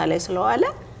ትክክለኛ ቦታ ላይ ስለዋለ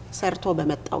ሰርቶ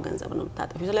በመጣው ገንዘብ ነው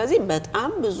የምታጠፊው ስለዚህ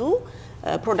በጣም ብዙ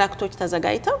ፕሮዳክቶች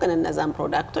ተዘጋጅተው ግን እነዛን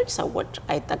ፕሮዳክቶች ሰዎች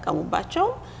አይጠቀሙባቸው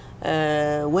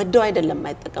ወደው አይደለም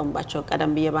አይጠቀሙባቸው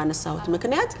ቀደም ብዬ ባነሳሁት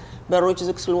ምክንያት በሮች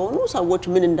ዝግ ስለሆኑ ሰዎች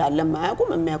ምን እንዳለ ማያውቁም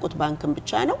የሚያውቁት ባንክን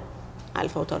ብቻ ነው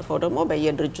አልፈው ተርፈው ደግሞ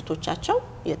በየድርጅቶቻቸው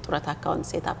የጡረት አካውንት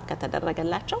ሴትአፕ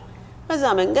ከተደረገላቸው በዛ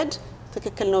መንገድ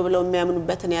ትክክል ነው ብለው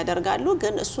የሚያምኑበትን ያደርጋሉ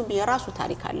ግን እሱ የራሱ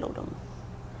ታሪክ አለው ደግሞ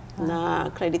እና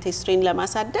ክሬዲት ሂስትሪን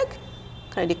ለማሳደግ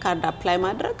ክሬዲት ካርድ አፕላይ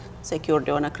ማድረግ ሴኩርድ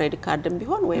የሆነ ክሬዲት ካርድም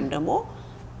ቢሆን ወይም ደግሞ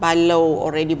ባለው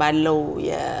ኦሬዲ ባለው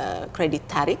የክሬዲት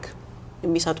ታሪክ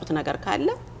የሚሰጡት ነገር ካለ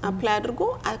አፕላይ አድርጎ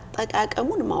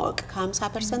አጠቃቀሙን ማወቅ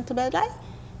ከ50% በላይ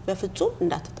በፍጹም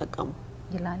እንዳትጠቀሙ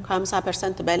ይላል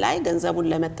ከ50% በላይ ገንዘቡን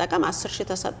ለመጠቀም 10000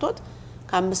 ተሰጥቶት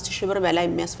ከ5000 ብር በላይ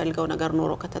የሚያስፈልገው ነገር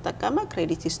ኖሮ ከተጠቀመ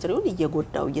ክሬዲት ሂስትሪውን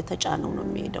እየጎዳው እየተጫነው ነው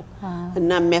የሚሄደው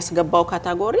እና የሚያስገባው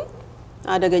ካታጎሪ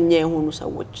አደገኛ የሆኑ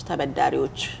ሰዎች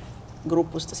ተበዳሪዎች ግሩፕ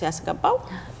ውስጥ ሲያስገባው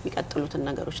የሚቀጥሉትን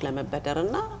ነገሮች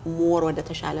ለመበደርና ሞር ወደ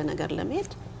ተሻለ ነገር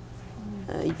ለመሄድ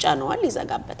ይጫነዋል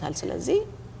ይዘጋበታል ስለዚህ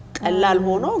ቀላል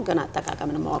ሆኖ ግን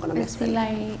አጠቃቀምን ማወቅ ነው የሚያስፈልገው እዚህ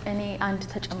ላይ እኔ አንድ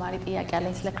ተጨማሪ ጥያቄ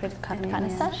አለኝ ስለ ክሬዲት ካርድ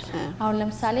ካነሳሽ አሁን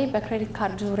ለምሳሌ በክሬዲት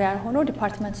ካርድ ዙሪያ ሆኖ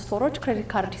ዲፓርትመንት ስቶሮች ክሬዲት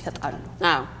ካርድ ይሰጣሉ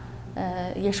አዎ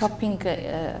የሾፒንግ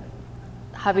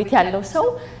ሀቢት ያለው ሰው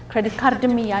ክሬዲት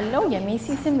ካርድም ያለው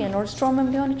የሜሲስም የኖርድስትሮምም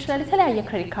ሊሆን ይችላል የተለያየ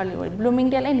ክሬዲት ካርድ ሊሆን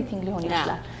ብሉሚንግዴል ኤኒቲንግ ሊሆን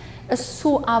ይችላል እሱ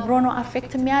አብሮ ነው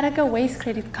አፌክት የሚያደርገው ወይስ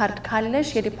ክሬዲት ካርድ ካለሽ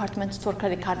የዲፓርትመንት ስቶር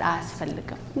ክሬዲት ካርድ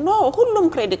አያስፈልግም ኖ ሁሉም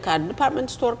ክሬዲት ካርድ ዲፓርትመንት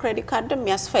ስቶር ክሬዲት ካርድም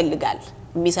ያስፈልጋል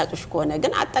የሚሰጡሽ ከሆነ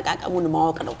ግን አጠቃቀሙን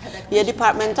ማወቅ ነው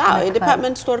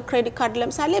የዲፓርትመንት ስቶር ክሬዲት ካርድ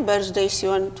ለምሳሌ በርዝዴይ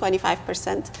ሲሆን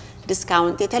 25%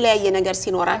 ዲስካውንት የተለያየ ነገር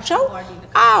ሲኖራቸው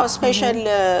ስፔሻል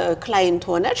ክላይንት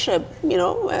ሆነሽ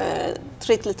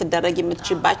ትሪት ልትደረግ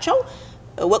የምትችባቸው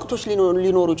ወቅቶች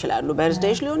ሊኖሩ ይችላሉ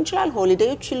በርዝዴይሽ ሊሆን ይችላል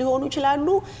ሆሊዴይዎች ሊሆኑ ይችላሉ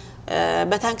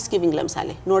በታንክስጊቪንግ ለምሳሌ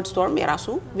ኖርድስቶርም የራሱ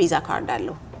ቪዛ ካርድ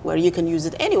አለው where you can use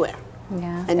it anywhere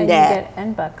and you get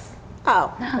N bucks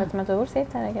በመቶ ብር ሴት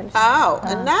ታደርጋለሽ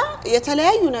እና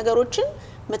የተለያዩ ነገሮችን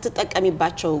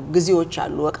የምትጠቀሚባቸው ጊዜዎች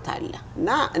አሉ ወቅት አለ እና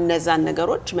እነዛን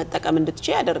ነገሮች መጠቀም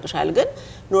እንድትችይ ያደርግሻል ግን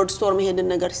ኖርድስቶርም ይሄንን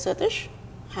ነገር ሲሰጥሽ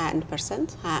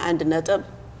 21% 21 ነጥብ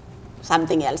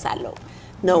something else አለው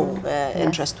ነው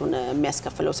ኢንትረስቱን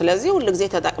የሚያስከፍለው ስለዚህ ሁሉ ጊዜ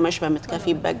ተጠቅመሽ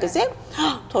በመትከፊበት ጊዜ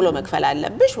ቶሎ መክፈል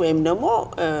አለብሽ ወይም ደግሞ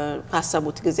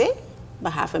ካሰቡት ጊዜ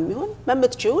በhalfም ይሁን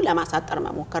በመትችው ለማሳጠር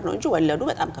መሞከር ነው እንጂ ወለዱ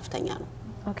በጣም ከፍተኛ ነው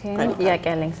ኦኬ ጥያቄ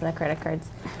አለኝ ስለ ክሬዲት ካርድስ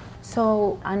ሶ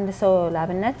አንድ ሰው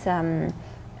ላብነት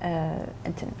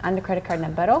አንድ ክሬዲት ካርድ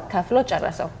ነበረው ከፍሎ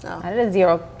ጨረሰው አይደል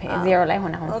ዜሮ ላይ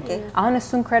ሆነ አሁን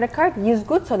እሱን ክሬዲት ካርድ ዩዝ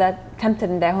ጉድ ሶ ዳት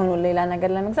ቴምፕትድ እንዳይሆኑ ሌላ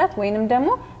ነገር ለመግዛት ወይንም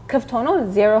ደግሞ ክፍት ሆኖ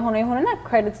ዜሮ ሆኖ ይሆንና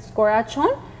ክሬዲት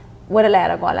ስኮራቸውን ወደ ላይ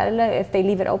ያደርጋል አይደል if they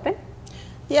leave it open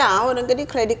አሁን እንግዲህ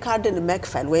ክሬዲት ካርድን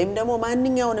መክፈል ወይም ደግሞ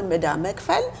ማንኛውንም እዳ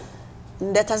መክፈል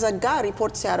እንደተዘጋ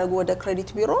ሪፖርት ሲያደርጉ ወደ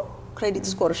ክሬዲት ቢሮ ክሬዲት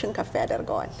ስኮርሽን ከፍ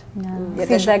ያደርጋል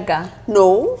ሲዘጋ ኖ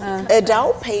እዳው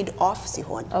paid off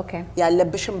ሲሆን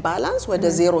ያለብሽም ባላንስ ወደ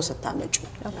ዜሮ ስታመጪ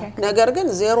ነገር ግን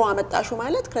ዜሮ አመጣሹ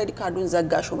ማለት ክሬዲት ካርዱን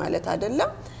ዘጋሹ ማለት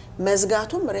አይደለም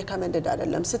መዝጋቱም ሬኮመንድድ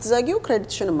አይደለም ስትዘጊው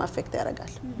ክሬዲትሽንም አፌክት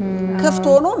ያደርጋል ክፍት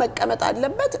ሆኖ መቀመጥ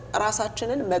አለበት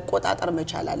ራሳችንን መቆጣጠር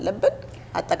መቻል አለብን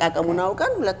አጠቃቀሙን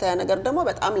አውቀን ሁለተኛ ነገር ደግሞ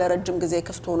በጣም ለረጅም ጊዜ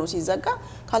ክፍት ሆኖ ሲዘጋ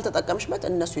ካልተጠቀምሽበት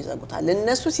እነሱ ይዘጉታል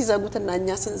እነሱ ሲዘጉትና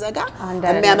እኛ ስንዘጋ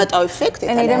የሚያመጣው ኢፌክት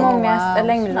እኔ ደግሞ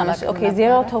የሚያስጠላኝ ምንድነው ኦኬ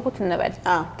ዜሮ ተውኩት እንበል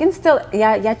ግን ስቲል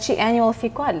ያቺ annual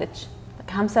fee አለች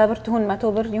 50 ብር ትሁን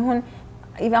 100 ብር ይሁን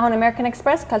even on American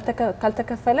Express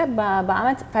ካልተከፈለ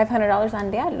በአመት $500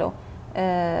 አንዴ ያለው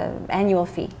annual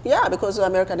fee because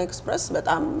American Express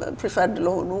በጣም preferred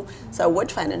ለሆኑ ሰዎች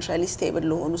financially stable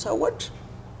ለሆኑ ሰዎች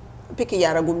ፒክ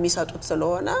ያረጉ የሚሰጡት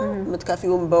ስለሆነ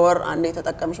ምትከፊውም በወር አንዴ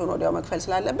ተጠቀምሽው ነው ወዲያው መክፈል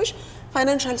ስላለብሽ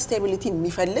financial stability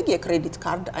የሚፈልግ የክሬዲት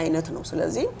ካርድ አይነት ነው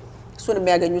ስለዚህ እሱን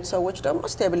የሚያገኙት ሰዎች ደግሞ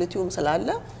ስቴቢሊቲውም ስላለ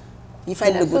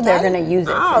ይፈልጉታል they're going to use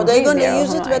it they're going to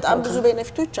use it በጣም ብዙ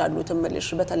ቤኔፊቶች አሉት እምልሽ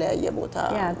በተለያየ ቦታ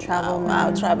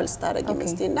travel ስታረጊ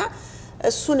መስቲና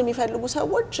እሱን የሚፈልጉ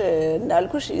ሰዎች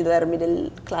እንዳልኩሽ either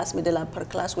middle upper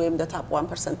class ወይም the top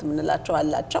 1% ምንላቸው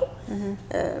አላቸው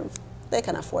they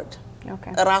can afford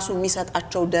ራሱ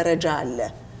የሚሰጣቸው ደረጃ አለ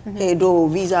ሄዶ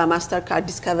ቪዛ ማስተር ካርድ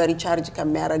ዲስከቨሪ ቻርጅ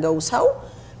ከሚያረጋው ሰው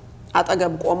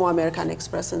አጠገብ ቆሞ አሜሪካን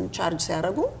ኤክስፕረስን ቻርጅ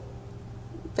ሲያረጉ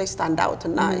they stand out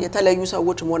እና የተለዩ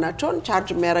ሰዎች መሆናቸውን ቻርጅ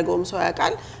የሚያረጋውም ሰው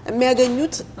ያቃል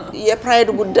የሚያገኙት የፕራይድ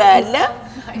ጉዳይ አለ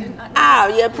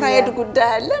የፕራይድ ጉዳይ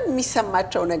አለ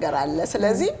የሚሰማቸው ነገር አለ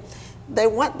ስለዚህ they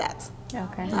want that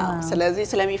Okay. ስለዚህ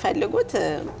ስለሚፈልጉት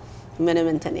ምንም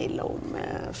እንትን የለውም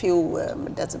few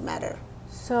doesn't matter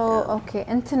So okay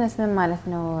እንትንስ ምን ማለት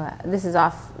ነው this is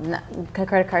off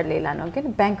ከክሬዲት ካርድ ሌላ ነው ግን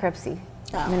bankruptcy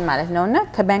ምን ማለት ነውና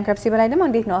ከbankruptcy በላይ ደግሞ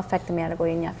እንዴት ነው affect የሚያደርገው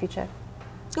የኛ future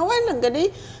well እንግዲህ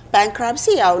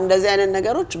bankruptcy ያው እንደዚህ አይነት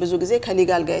ነገሮች ብዙ ጊዜ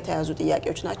ከሊጋል ጋር የተያዙ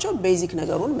ጥያቄዎች ናቸው ቤዚክ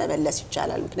ነገሩን መመለስ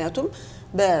ይቻላል ምክንያቱም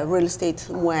በሪል ስቴት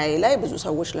ሙያዬ ላይ ብዙ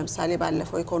ሰዎች ለምሳሌ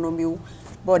ባለፈው ኢኮኖሚው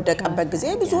በወደቀበት ጊዜ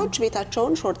ብዙዎች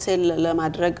ቤታቸውን ሾርት ሴል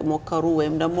ለማድረግ ሞከሩ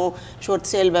ወይም ደግሞ ሾርት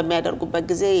ሴል በሚያደርጉበት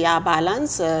ጊዜ ያ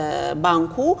ባላንስ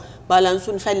ባንኩ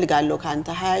ባላንሱን ፈልጋለሁ ካንተ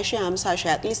 20 50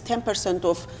 at least 10%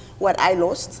 of what I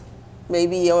lost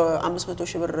maybe 500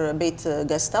 ሺህ ብር ቤት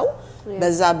ገዝተው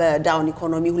በዛ በዳውን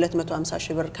ኢኮኖሚ 250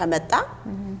 ሺህ ብር ከመጣ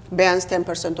ቢያንስ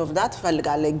 10% of that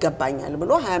ፈልጋለሁ ይገባኛል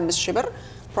ብሎ 25 ሺህ ብር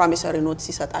ፕሮሚሰሪ ኖት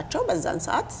ሲሰጣቸው በዛን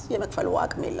ሰዓት የመክፈል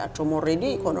አቅም የላቸው ኦሬዲ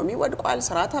ኢኮኖሚ ወድቋል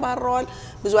ስራ ተባረዋል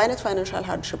ብዙ አይነት ፋይናንሻል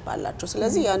ሃርድሺፕ አላቸው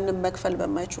ስለዚህ ያንን መክፈል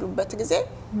በማይችሉበት ጊዜ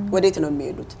ወዴት ነው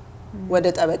የሚሄዱት ወደ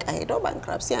ጠበቃ ሄደው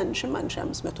ባንክራፕሲ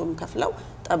 1500ም ከፍለው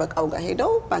ጠበቃው ጋር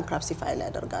ሄደው ባንክራፕሲ ፋይል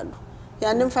ያደርጋሉ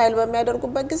ያንን ፋይል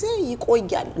በሚያደርጉበት ጊዜ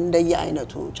ይቆያል እንደየ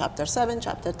አይነቱ ቻፕተር 7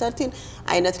 ቻፕተር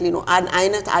 13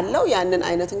 አይነት አለው ያንን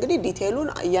አይነት እንግዲህ ዲቴይሉን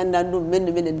እያንዳንዱ ምን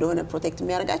እንደሆነ ፕሮቴክት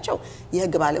የሚያደርጋቸው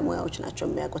የህግ ባለሙያዎች ናቸው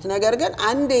የሚያውቁት ነገር ግን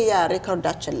አንዴ ያ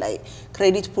ሬኮርዳችን ላይ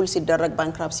ክሬዲት ፑል ሲደረግ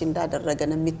ባንክራፕሲ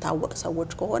እንዳደረገን የሚታወቅ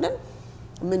ሰዎች ከሆነ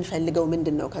ምን ፈልገው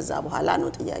ምንድነው ከዛ በኋላ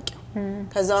ነው ጥያቄው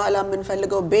ከዛ በኋላ ምን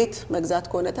ፈልገው ቤት መግዛት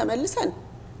ከሆነ ተመልሰን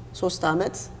 3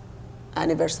 አመት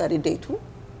አኒቨርሰሪ ዴቱ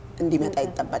እንዲመጣ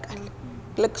ይተበቃል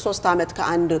ልክ 3 አመት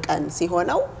ከአንድ ቀን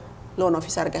ሲሆነው ሎን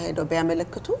ኦፊሰር ጋር ሄደው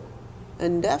ቢያመለክቱ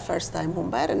እንደ ፈርስት ታይም ሆም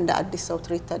ባየር እንደ አዲስ ሰው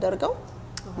ትሪት ተደርገው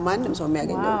ማንንም ሰው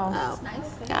የሚያገኘው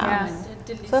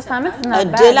 3 አመት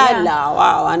እድላላ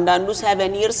ዋው አንዳንዱ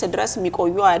 7 years ድረስ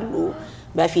የሚቆዩ አሉ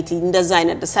በፊት እንደዛ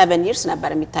አይነት 7 years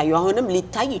ነበር የሚታየው አሁንም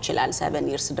ሊታይ ይችላል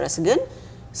 7 years ድረስ ግን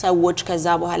ሰዎች ከዛ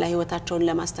በኋላ ህይወታቸውን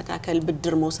ለማስተካከል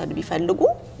ብድር መውሰድ ቢፈልጉ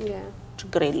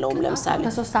ችግር የለውም ለምሳሌ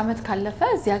ከ3 አመት ካለፈ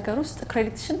እዚህ ሀገር ውስጥ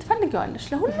ክሬዲትሽን ትፈልጊዋለሽ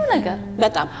ለሁሉ ነገር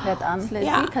በጣም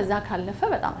ስለዚህ ከዛ ካለፈ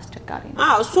በጣም አስቸጋሪ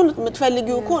ነው እሱን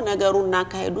የምትፈልጊው እኮ ነገሩና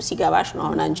ካሄዱ ሲገባሽ ነው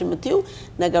አሁን አንቺ የምትዩ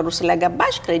ነገሩ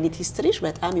ስለገባሽ ክሬዲት ሂስትሪሽ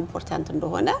በጣም ኢምፖርታንት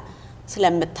እንደሆነ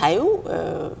ስለምታዩ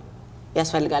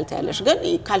ያስፈልጋል ታያለሽ ግን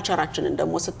ካልቸራችንን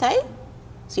ደግሞ ስታይ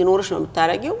ሲኖርሽ ነው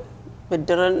የምታረጊው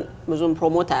ብድርን ብዙም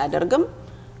ፕሮሞት አያደርግም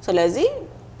ስለዚህ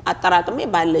አጠራቅሜ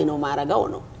ባለኝ ነው ማረጋው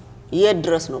ነው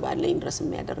የድረስ ነው ባለኝ ድረስ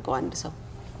የሚያደርገው አንድ ሰው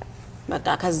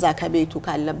በቃ ከዛ ከቤቱ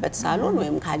ካለበት ሳሎን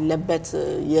ወይም ካለበት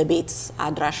የቤት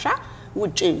አድራሻ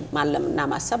ውጪ ማለምና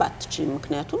ማሰብ አትችልም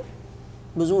ምክንያቱም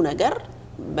ብዙ ነገር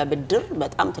በብድር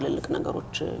በጣም ትልልቅ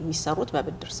ነገሮች የሚሰሩት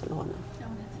በብድር ስለሆነ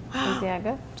እዚህ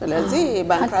ሀገር ስለዚህ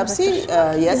ባንክራፕሲ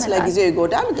yes ለጊዜው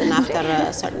ይጎዳል ግን after a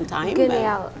certain time ግን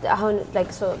ያው አሁን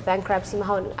like so bankruptcy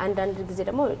አሁን አንዳንድ ጊዜ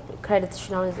ደግሞ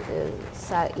ክሬዲትሽን አሁን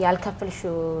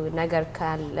ያልከፈልሽው ነገር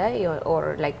ካለ or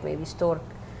like maybe store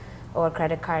or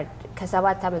credit card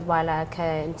ከ7 አመት በኋላ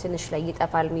ከእንትንሽ ላይ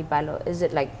ይጠፋል የሚባለው is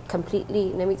it like completely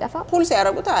ነው የሚጠፋው ፑል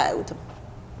ሲያደርጉት አያዩትም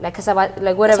like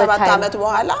ከ7 አመት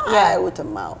በኋላ አያዩትም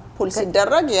ፑል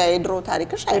ሲደረግ የድሮ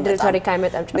ታሪክሽ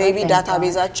አይመጣም ሜቢ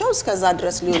ዳታቤዛቸው እስከዛ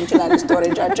ድረስ ሊሆን ይችላል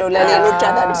ስቶሬጃቸው ለሌሎች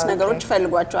አዳዲስ ነገሮች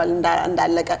ፈልጓቸዋል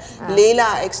እንዳለቀ ሌላ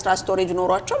ኤክስትራ ስቶሬጅ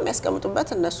ኖሯቸው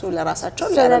የሚያስቀምጡበት እነሱ ለራሳቸው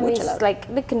ሊያደርጉ ይችላል like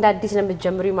ልክ እንደ አዲስ ነው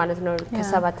የምትጀምሪው ማለት ነው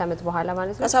ከ7 አመት በኋላ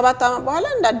ማለት ነው ከ7 አመት በኋላ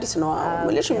እንደ አዲስ ነው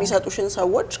ምልሽ የሚሰጡሽን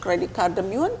ሰዎች ክሬዲት ካርድ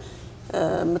የሚሆን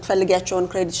የምትፈልጊያቸውን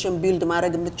ክሬዲትሽን ቢልድ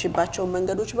ማድረግ የምትችባቸው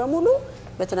መንገዶች በሙሉ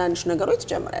በትናንሽ ነገሮች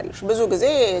ትጀምራለሽ ብዙ ጊዜ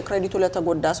ክሬዲቱ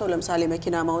ለተጎዳ ሰው ለምሳሌ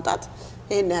መኪና ማውጣት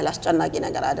ይሄን ያህል አስጨናቂ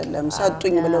ነገር አይደለም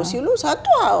ሰጡኝ ብለው ሲሉ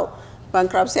ሰጡው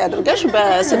ባንክራፕሲ አድርገሽ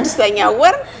በ6ኛው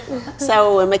ወር ሰው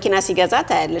መኪና ሲገዛ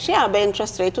ታያለሽ ያ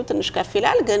በኢንትረስት ሬቱ ትንሽ ከፍ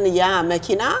ይላል ግን ያ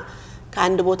መኪና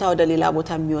ከአንድ ቦታ ወደ ሌላ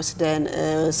ቦታ የሚወስደን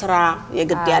ስራ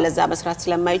የግድ ያለዛ መስራት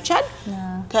ስለማይቻል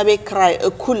ከቤት ክራይ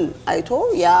እኩል አይቶ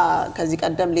ያ ከዚህ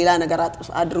ቀደም ሌላ ነገር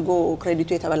አድርጎ ክሬዲቱ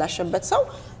የተበላሸበት ሰው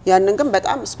ያንን ግን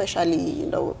በጣም ስፔሻሊ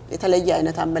ነው የተለየ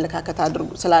አይነት አመለካከት አድርጎ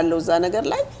ስላለው እዛ ነገር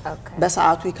ላይ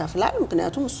በሰዓቱ ይከፍላል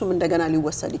ምክንያቱም እሱም እንደገና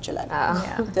ሊወሰድ ይችላል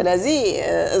ስለዚህ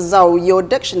እዛው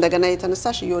እየወደቅሽ እንደገና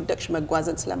የተነሳሽ እየወደቅሽ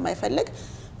መጓዘን ስለማይፈልግ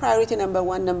priority number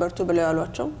 1 number 2 ብለው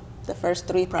ያሏቸው the first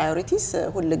 3 priorities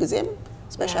ሁሉ ጊዜም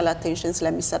special attention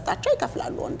ስለሚሰጣቸው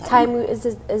ይከፍላሉ on time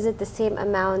is it the same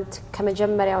amount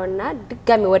ከመጀመሪያውና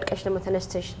ድጋሚ ወድቀሽ ደግሞ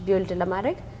ተነስተሽ ቢልድ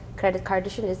ለማድረግ credit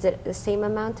cardሽን is it the same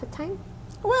amount of time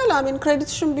well I mean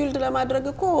ክሬዲትሽን ቢልድ ለማድረግ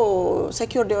እኮ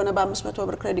ሴኩርድ የሆነ በ500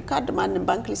 ብር ክሬዲት ካርድ ማንንም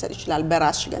ባንክ ሊሰጥ ይችላል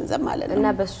በራስሽ ገንዘብ ማለት ነው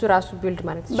እና በሱ ራሱ ቢልድ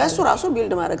ማድረግ ትችላለሽ በሱ ራሱ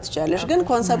ቢልድ ማድረግ ትችላለሽ ግን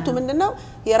ኮንሰፕቱ ምንድነው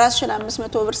የራስሽን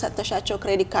 500 ብር ሰጥተሻቸው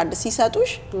ክሬዲት ካርድ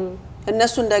ሲሰጡሽ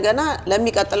እነሱ እንደገና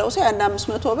ለሚቀጥለው ሰው ያን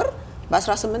 500 ብር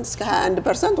በ18 እስከ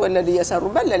 21% ወለድ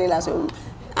እየሰሩበት ለሌላ ሰው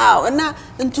አዎ እና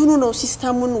እንትኑ ነው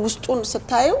ሲስተሙን ውስጡን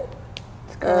ስታዩ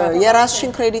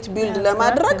የራስሽን ክሬዲት ቢልድ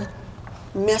ለማድረግ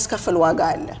የሚያስከፍል ዋጋ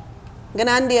አለ ግን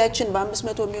አንድ ያችን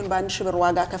በ500 ሚሊዮን በ1000 ብር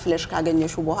ዋጋ ከፍለሽ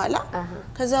ካገኘሹ በኋላ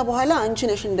ከዛ በኋላ አንቺ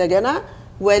ነሽ እንደገና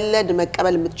ወለድ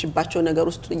መቀበል የምትችባቸው ነገር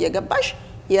ውስጥ እየገባሽ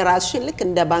የራስሽን ልክ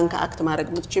እንደ ባንክ አክት ማድረግ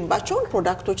የምትችባቸው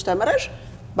ፕሮዳክቶች ተመረሽ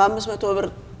በ500 ብር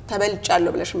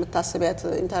ተበልጫለሁ ብለሽ የምታስቢያት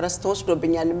ኢንተረስት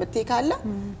ተወስዶብኛል የምትይ ካለ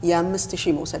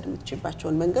የ5000 መውሰድ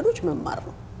የምትችባቸውን መንገዶች መማር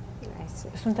ነው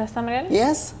እሱን ታስተምሪያለሽ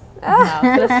yes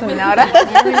ስለሱ እናውራ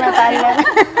እንመጣለን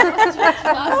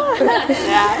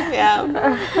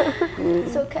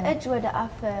so ከእጅ ወደ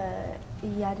አፍ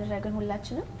ያደረገን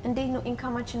ሁላችንም እንዴት ነው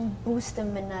ኢንካማችን ቡስት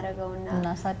የምናደርገውና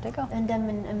እናሳድገው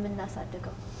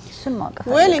የምናሳድገው እሱን ማውቀ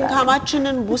well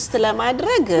ኢንካማችንን ቡስት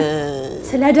ለማድረግ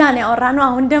ስለ ዳን ያወራነው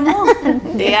አሁን ደግሞ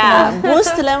ያ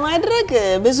ቡስት ለማድረግ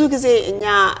ብዙ ጊዜ እኛ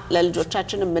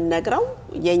ለልጆቻችን የምንነግረው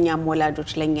የኛም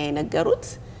ወላጆች ለኛ የነገሩት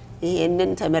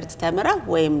ይሄንን ትምህርት ተምራ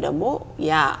ወይም ደግሞ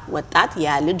ያ ወጣት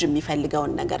ያ ልጅ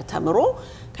የሚፈልገውን ነገር ተምሮ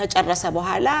ከጨረሰ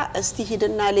በኋላ እስቲ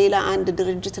ሂድና ሌላ አንድ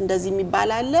ድርጅት እንደዚህ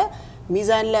የሚባል አለ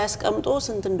ሚዛን ላይ አስቀምጦ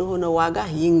ስንት እንደሆነ ዋጋ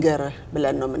ይንገር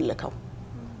ብለን ነው የምንልከው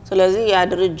ስለዚህ ያ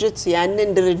ድርጅት ያንን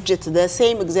ድርጅት the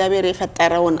same እግዚአብሔር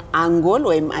የፈጠረውን አንጎል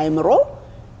ወይም አይምሮ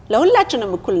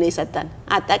ለሁላችንም እኩል ነው የሰጠን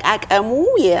አጠቃቀሙ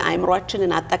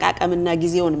የአይምሮአችንን አጠቃቀምና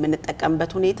ጊዜውን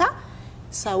የምንጠቀምበት ሁኔታ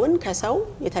ሰውን ከሰው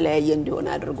የተለያየ እንዲሆን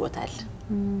አድርጎታል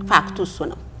ፋክቱ እሱ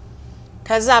ነው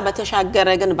ከዛ በተሻገረ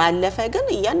ግን ባለፈ ግን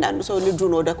እያንዳንዱ ሰው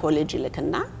ልጁን ወደ ኮሌጅ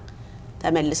ልክና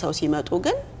ተመልሰው ሲመጡ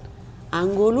ግን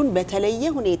አንጎሉን በተለየ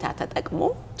ሁኔታ ተጠቅሞ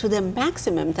to the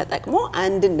maximum ተጠቅሞ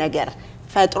አንድ ነገር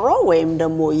ፈጥሮ ወይም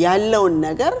ደግሞ ያለውን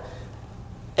ነገር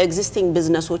existing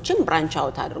businessዎችን branch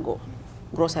out አድርጎ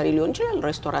ግሮሰሪ ሊሆን ይችላል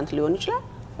ሬስቶራንት ሊሆን ይችላል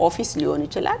ኦፊስ ሊሆን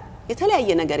ይችላል የተለያየ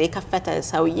ነገር የከፈተ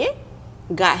ሰውዬ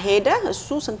ጋር ሄደ እሱ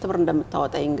ስንት ብር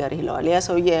እንደምታወጣ ይንገር ይለዋል ያ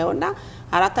ሰውዬ ያውና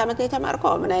 4 አመት ነው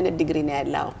የተማርከው ምን አይነት ዲግሪ ነው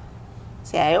ያለው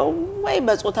ሲያየው ወይ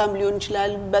በጾታም ሊሆን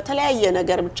ይችላል በተለያየ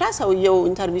ነገር ብቻ ሰውዬው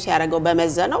ኢንተርቪው ሲያደርገው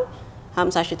በመዘነው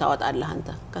 50,000 ታወጣለህ አንተ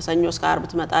ከሰኞ እስከ አርብ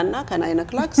ትመጣና ከ9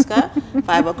 o'clock እስከ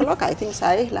 5 o'clock I think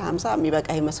ሳይ ለ50 የሚበቃ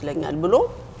ይመስለኛል ብሎ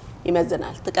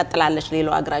ይመዘናል ትቀጥላለች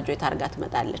ሌላው አግራጁዌት አርጋ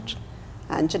ትመጣለች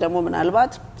አንቺ ደግሞ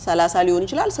ምናልባት 30 ሊሆን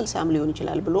ይችላል 60 ሊሆን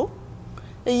ይችላል ብሎ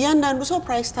እያንዳንዱ ሰው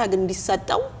ፕራይስ ታግ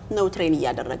እንዲሰጠው ነው ትሬን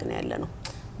እያደረግን ያለ ነው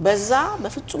በዛ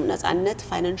በፍጹም ነፃነት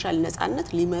ፋይናንሻል ነፃነት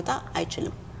ሊመጣ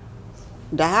አይችልም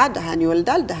ደሃን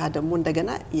ይወልዳል ደሃ ደግሞ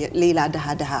እንደገና ሌላ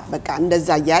ደሃ በቃ እንደዛ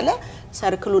ያለ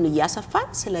ሰርክሉን እያሰፋን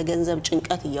ስለ ገንዘብ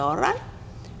ጭንቀት እያወራን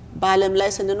በአለም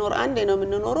ላይ ስንኖር አንዴ ነው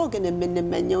የምንኖረው ግን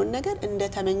የምንመኘው ነገር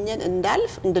እንደተመኘን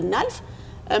እንድናልፍ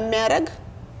የሚያረግ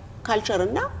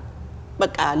ካልቸርና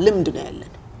በቃ ልምድ ነው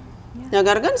ያለን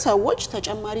ነገር ግን ሰዎች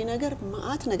ተጨማሪ ነገር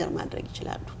ማአት ነገር ማድረግ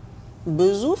ይችላሉ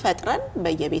ብዙ ፈጥረን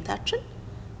በየቤታችን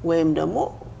ወይም ደግሞ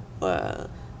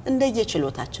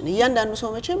እንደየችሎታችን እያንዳንዱ ሰው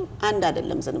መቼም አንድ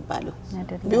አይደለም ዝንባለው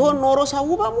ቢሆን ኖሮ ሰው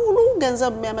በሙሉ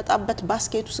ገንዘብ የሚያመጣበት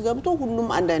ባስኬት ውስጥ ገብቶ ሁሉም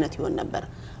አንድ አይነት ይሆን ነበር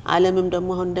ዓለምም ደግሞ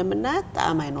አሁን እንደምናያት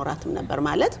ጣዕም አይኖራትም ነበር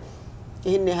ማለት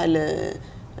ይሄን ያህል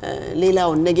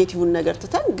ሌላው ኔጌቲቭን ነገር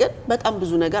ትተን ግን በጣም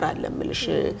ብዙ ነገር አለ ምልሽ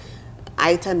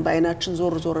አይተን ባይናችን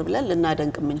ዞር ብለን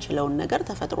ልናደንቅ የምንችለውን ነገር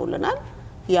ተፈጥሮልናል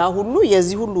ያ ሁሉ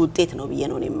የዚህ ሁሉ ውጤት ነው ብዬ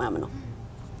ነው የማምነው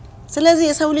ስለዚህ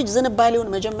የሰው ልጅ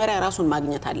ዝንባሌውን መጀመሪያ ራሱን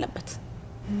ማግኘት አለበት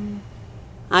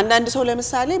አንዳንድ ሰው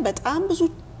ለምሳሌ በጣም ብዙ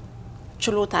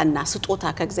ችሎታና ስጦታ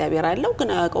ከእግዚአብሔር አለው ግን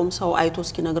አያውቀውም ሰው አይቶ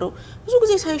እስኪ ነግረው ብዙ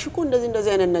ጊዜ ሳይሽኩ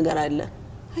እንደዚህ አይነት ነገር አለ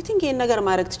I think ይሄን ነገር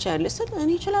ማድረግ ትችያለሽ ስል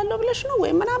እኔ እችላለሁ ብለሽ ነው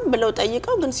ወይ ምናም ብለው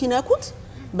ጠይቀው ግን ሲነኩት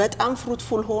በጣም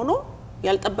ፍሩትፉል ሆኖ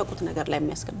ያልጠበቁት ነገር ላይ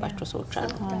የሚያስገባቸው ሰዎች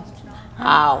አሉ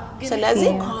አዎ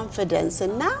ስለዚህ ኮንፊደንስ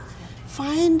እና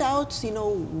find out you know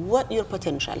what your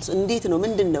potentials እንዴት ነው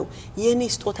ምንድነው የኔ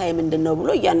ስጦታዬ ምንድነው ብሎ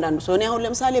እያንዳንዱ ሰው እኔ አሁን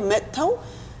ለምሳሌ መጥተው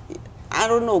I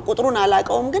don't know ቁጥሩን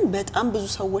አላቀውም ግን በጣም ብዙ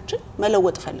ሰዎችን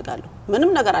መለወጥ ፈልጋለሁ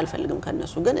ምንም ነገር አልፈልግም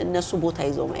ከነሱ ግን እነሱ ቦታ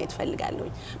ይዘው ማየት ፈልጋለሁ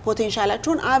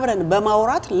ፖቴንሻላቸውን አብረን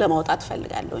በማውራት ለማውጣት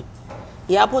ፈልጋለሁ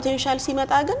ያ ፖቴንሻል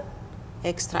ሲመጣ ግን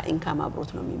ኤክስትራ ኢንካም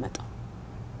አብሮት ነው የሚመጣው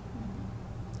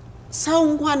ሰው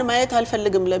እንኳን ማየት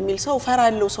አልፈልግም ለሚል ሰው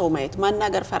ፈራለው ሰው ማየት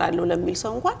ማናገር ፈራለው ለሚል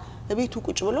ሰው እንኳን እቤቱ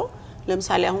ቁጭ ብሎ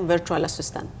ለምሳሌ አሁን ቨርቹዋል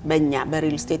አሲስታንት በእኛ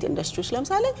በሪል ስቴት ኢንደስትሪ ውስጥ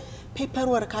ለምሳሌ ፔፐር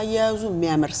ወርክ አያያዙ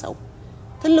የሚያምር ሰው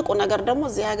ትልቁ ነገር ደግሞ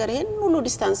እዚህ ሀገር ይሄን ሁሉ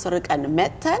ዲስታንስ ርቀን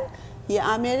መተን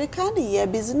የአሜሪካን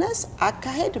የቢዝነስ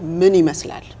አካሄድ ምን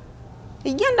ይመስላል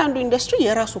እያንዳንዱ ኢንዱስትሪ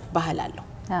የራሱ ባህል አለው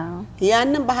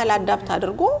ያንን ባህል አዳፕት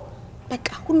አድርጎ በቃ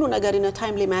ሁሉ ነገር in a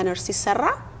timely manner ሲሰራ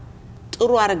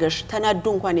ጥሩ አርገሽ ተናዶ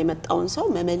እንኳን የመጣውን ሰው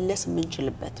መመለስ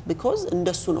ምንችልበት because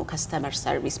እንደሱ ነው customer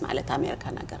service ማለት አሜሪካ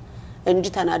ነገር እንጂ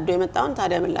ተናዶ የመጣውን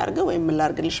ታዲያ ምን ላርገው ወይ ምን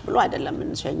ላርግልሽ ብሎ አይደለም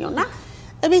እንሸኘውና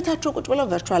እቤታቸው ቁጭ ብለው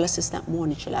virtual assistant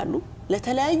መሆን ይችላሉ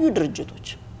ለተለያዩ ድርጅቶች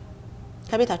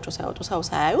ከቤታቸው ሳይወጡ ሰው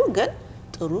ሳያዩ ግን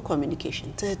ጥሩ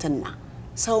ኮሚኒኬሽን ትህትና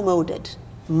ሰው መውደድ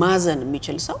ማዘን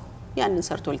የሚችል ሰው ያንን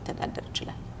ሰርቶ ሊተዳደር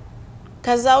ይችላል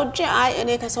ከዛው እጂ አይ እኔ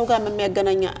ከሰው ጋር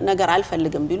የሚያገናኝ ነገር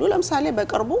አልፈልግም ቢሉ ለምሳሌ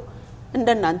በቅርቡ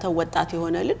እንደናንተ ወጣት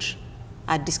የሆነ ልጅ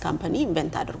አዲስ ካምፓኒ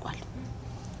ኢንቨንት አድርጓል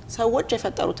ሰዎች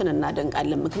የፈጠሩትን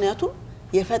እናደንቃለን ምክንያቱም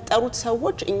የፈጠሩት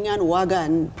ሰዎች እኛን ዋጋ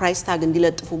ፕራይስ ታግ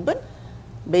እንዲለጥፉብን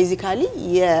ቤዚካሊ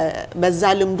በዛ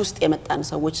ልምድ ውስጥ የመጣን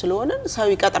ሰዎች ስለሆነ ሰው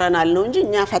ይቀጥረናል ነው እንጂ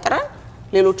እኛ ፈጥረን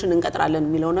ሌሎችን እንቀጥራለን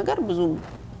የሚለው ነገር ብዙ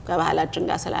ከባህላችን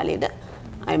ጋር ስላልሄደ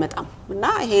አይመጣም እና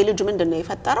ይሄ ልጅ ምንድነው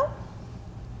የፈጠረው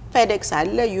FedEx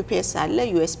አለ UPS አለ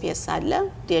USPS አለ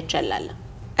DHL አለ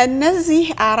እነዚህ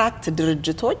አራት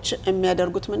ድርጅቶች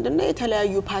የሚያደርጉት ምንድነው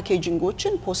የተለያዩ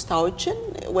ፓኬጂንጎችን ፖስታዎችን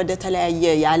ወደ ተለያየ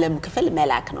የዓለም ክፍል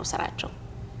መላክ ነው ስራቸው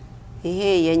ይሄ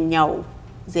የኛው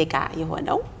ዜጋ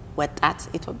የሆነው ወጣት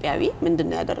ኢትዮጵያዊ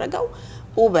ምንድነው ያደረገው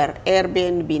Uber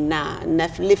Airbnb እና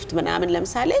Lyft ምናምን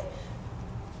ለምሳሌ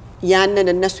ያንን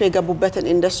እነሱ የገቡበትን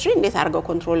ኢንዱስትሪ እንዴት አርገው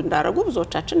ኮንትሮል እንዳደረጉ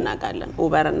ብዙዎቻችን እናጋለን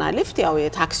Uber እና Lyft ያው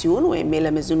የታክሲውን ወይ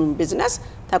የለመዝኑን ቢዝነስ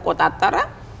ተቆጣጣረ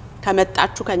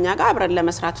ከመጣችሁ ከኛ ጋር አብረን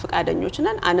ለመስራት ፍቃደኞች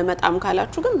ነን አንመጣም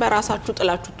ካላችሁ ግን በራሳችሁ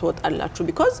ጥላችሁ ትወጣላችሁ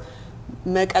because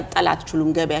መቀጠል አትችሉም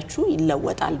ገበያችሁ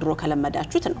ይለወጣል ድሮ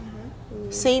ከለመዳችሁት ነው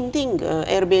same thing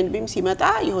Airbnb ሲመጣ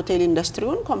የሆቴል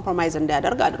ኢንዱስትሪውን ኮምፕሮማይዝ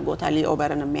እንዲያደርግ አድርጎታል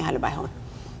የኡበርን የሚያህል ባይሆን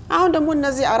አሁን ደግሞ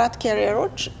እነዚህ አራት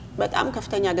ካሪየሮች በጣም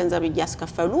ከፍተኛ ገንዘብ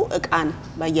እያስከፈሉ እቃን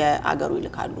በየአገሩ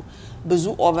ይልካሉ ብዙ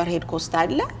ኦቨርሄድ ኮስት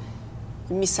አለ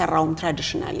የሚሰራውም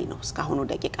ትራዲሽናሊ ነው እስካሁኑ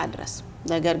ደቂቃ ድረስ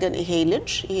ነገር ግን ይሄ ልጅ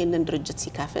ይሄንን ድርጅት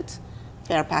ሲከፍት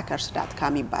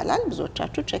fairpackers.com ይባላል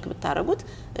ብዙዎቻችሁ ቼክ ብታረጉት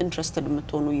ኢንትረስትድ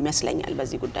የምትሆኑ ይመስለኛል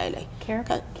በዚህ ጉዳይ ላይ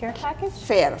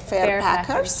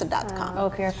fairpackers.com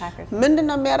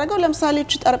ምንድነው የሚያደርገው ለምሳሌ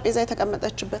እቺ ጠረጴዛ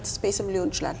የተቀመጠችበት ስፔስም ሊሆን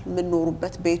ይችላል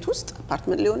ምንኖርበት ቤት ውስጥ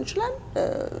አፓርትመንት ሊሆን ይችላል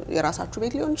የራሳችሁ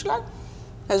ቤት ሊሆን ይችላል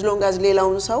as long as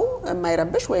ሌላውን ሰው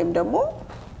የማይረብሽ ወይም ደግሞ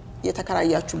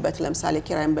የተከራያችሁበት ለምሳሌ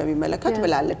ኪራይን በሚመለከት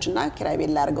ብላለችና ኪራይ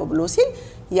ቤት ላርገው ብሎ ሲል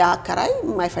ያ ከራይ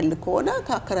የማይፈልግ ከሆነ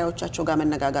ከአከራዮቻቸው ጋር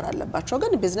መነጋገር አለባቸው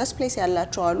ግን ቢዝነስ ፕሌስ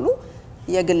ያላቸው አሉ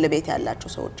የግል ቤት ያላቸው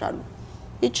ሰዎች አሉ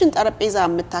እቺን ጠረጴዛ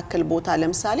የምታክል ቦታ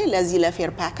ለምሳሌ ለዚህ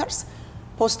ለፌር ፓከርስ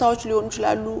ፖስታዎች ሊሆን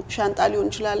ይችላሉ ሻንጣ ሊሆን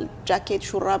ይችላል ጃኬት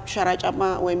ሹራብ ሸራጫማ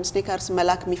ወይም ስኒከርስ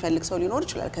መላክ የሚፈልግ ሰው ሊኖር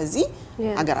ይችላል ከዚህ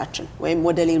አገራችን ወይም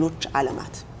ወደ ሌሎች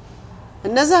ዓለማት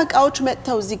እነዛ እቃዎች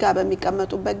መጥተው እዚህ ጋር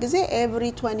በሚቀመጡበት ጊዜ every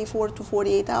 24 to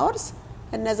 48 hours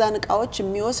እነዛን እቃዎች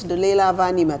የሚወስድ ሌላ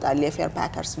ቫን ይመጣል የፌር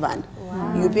ፓከርስ ቫን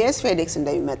UPS FedEx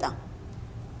እንደሚመጣ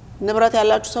ንብረት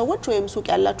ያላችሁ ሰዎች ወይም ሱቅ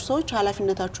ያላችሁ ሰዎች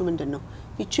ኃላፊነታችሁ ምንድነው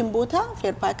ይቺን ቦታ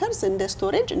ፌር ፓከርስ እንደ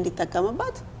ስቶሬጅ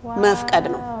እንዲጠቀምባት መፍቀድ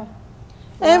ነው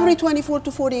every 24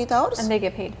 to 48 hours and they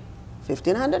get paid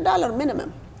 $1500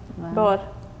 minimum but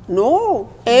no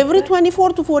every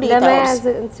 24 to 48 hours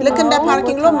look in the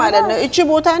parking lot ማለት ነው እቺ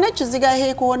ቦታ ነች እዚህ ጋር ይሄ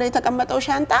ከሆነ የተቀመጠው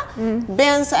ሻንጣ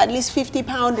ቢያንስ at least 50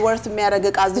 pound worth የሚያደርግ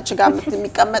እቃ እዚች ጋር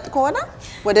የሚቀመጥ ከሆነ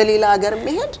ወደ ሌላ ሀገር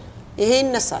መሄድ ይሄ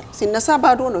ይነሳል ሲነሳ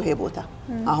ባዶ ነው ይሄ ቦታ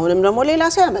አሁንም ደግሞ ሌላ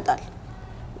ሰው ያመጣል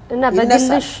እና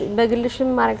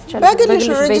በግልሽም ማድረግ ይችላል በግልሽ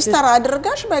ሬጂስተር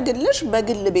አድርጋሽ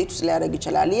በግል ቤት ውስጥ ሊያደርግ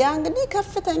ይችላል ያ እንግዲህ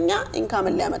ከፍተኛ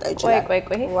ኢንካም ሊያመጣ ይችላል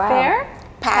fair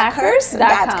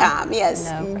Packers.com yes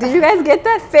no. Did you guys get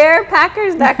that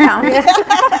fairpackers.com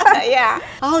yeah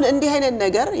አሁን እንዲህ አይነት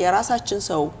ነገር የራሳችን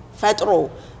ሰው ፈጥሮ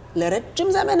ለረጅም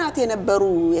ዘመናት የነበሩ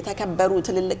የተከበሩ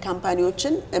ትልልቅ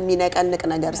ካምፓኒዎችን የሚነቀንቅ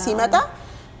ነገር ሲመጣ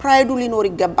ፕራይዱ ሊኖር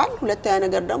ይገባል ሁለተኛ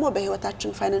ነገር ደግሞ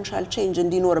በህይወታችን ፋይናንሻል ቼንጅ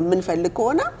እንዲኖር የምንፈልግ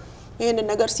ከሆነ ይሄንን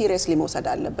ነገር ሲሪየስሊ መውሰድ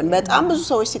አለብን በጣም ብዙ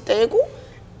ሰዎች ሲጠይቁ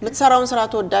ምትሰራውን ስራ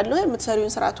ተወዳለህ ወይ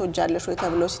ምትሰሪውን ስራ ተወጃለሽ ወይ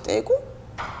ተብለው ሲጠይቁ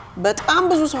በጣም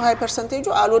ብዙ ሰው ሃይ ፐርሰንቴጁ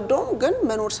አልወደውም ግን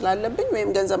መኖር ስላለብኝ ወይም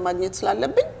ገንዘብ ማግኘት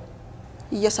ስላለብኝ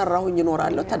እየሰራሁኝ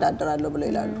እኖራለሁ ተዳደራለሁ ብለው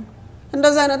ይላሉ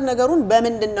እንደዛ አይነት ነገሩን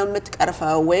በመንድነው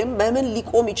የምትቀርፈው ወይም በመን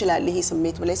ሊቆም ይችላል ይሄ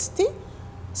ስሜት ብለስቲ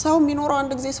ሰው የሚኖረው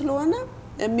አንድ ጊዜ ስለሆነ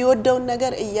የሚወደውን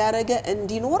ነገር እያረገ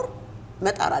እንዲኖር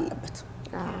መጣር አለበት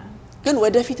ግን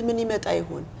ወደፊት ምን ይመጣ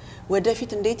ይሆን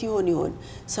ወደፊት እንዴት ይሆን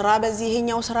ስራ በዚህ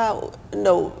ይሄኛው ስራ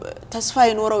እንደው ተስፋ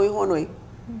ይኖረው ይሆን ወይ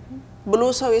ብሎ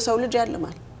ሰው የሰው ልጅ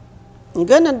ያለማል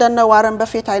ግን እንደነ ዋረን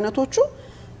በፌት አይነቶቹ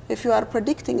if you are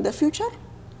predicting the future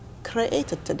create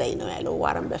it today ነው ያለው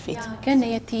ዋረን በፌት ግን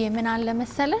የትዬ ምን አለ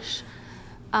መሰለሽ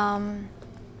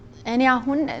እኔ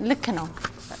አሁን ልክ ነው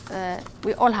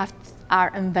we all have are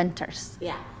inventors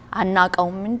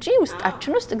አናቀውም እንጂ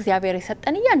ውስጣችን ውስጥ እግዚአብሔር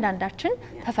የሰጠን እያንዳንዳችን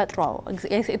ተፈጥሮ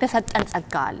የተሰጠን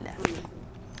ጸጋ አለ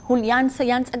ያን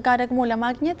ጸጋ ደግሞ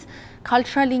ለማግኘት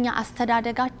ካልቸራሊኛ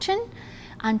አስተዳደጋችን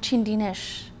አንቺ እንዲነሽ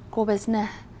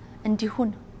ጎበዝነህ እንዲሁን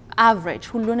average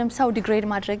ሁሉንም ሰው ዲግሬድ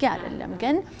ማድረግ አይደለም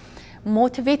ግን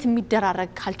ሞቲቬት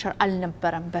የሚደራረግ ካልቸር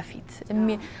አልነበረም በፊት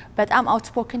በጣም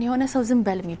አውትስፖከን የሆነ ሰው ዝም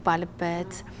በል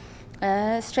የሚባልበት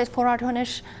straight forward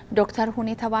ሆነሽ ዶክተር ሁን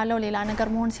የተባለው ሌላ ነገር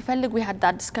መሆን ሲፈልግ we had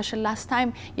that discussion last time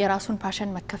የራሱን ፓሽን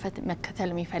መከተል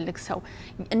የሚፈልግ ሰው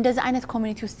እንደዛ አይነት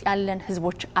ኮሚኒቲ ውስጥ ያለን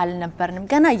ህዝቦች አልነበርንም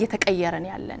ገና እየተቀየረን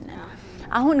ያለን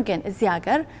አሁን ግን እዚህ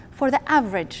ሀገር for the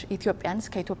average Ethiopians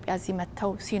ከኢትዮጵያ እዚህ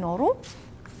መተው ሲኖሩ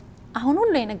አሁን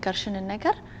ሁሉ የነገርሽን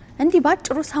ነገር እንዲ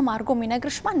ባጭሩ ሰማ አርጎ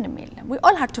የሚነግርሽ ማንንም የለም we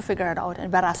all had to figure it out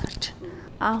በራሳችን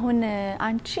አሁን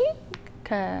አንቺ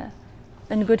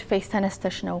in good faith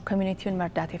ተነስተሽ ነው ኮሚኒቲውን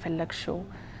መርዳት የፈለግሽው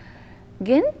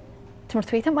ግን ትምህርት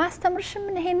ቤትም አስተምርሽም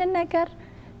ይሄንን ነገር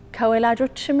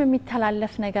ከወላጆችም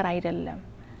የሚተላለፍ ነገር አይደለም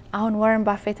አሁን ዋረን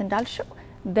ባፌት እንዳልሽው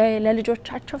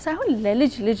ለልጆቻቸው ሳይሆን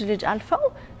ለልጅ አልፈው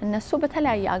እነሱ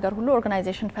በተለያየ አገር ሁሉ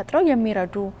ኦርጋናይዜሽን ፈጥረው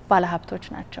የሚረዱ ባለሀብቶች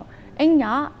ናቸው እኛ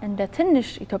እንደ ትንሽ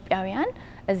ኢትዮጵያውያን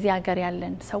እዚህ ሀገር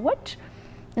ያለን ሰዎች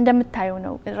እንደምታዩ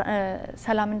ነው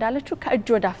ሰላም እንዳለችው ከእጅ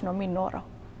ወዳፍ ነው የሚኖረው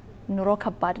ኑሮ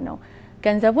ከባድ ነው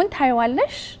ገንዘቡን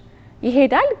ታይዋለሽ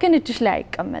ይሄዳል ግን እጅሽ ላይ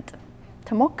አይቀመጥም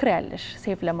ተሞክሪያለሽ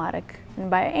ሴቭ ለማድረግ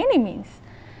by any means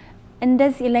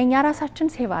እንደዚህ ለኛ ራሳችን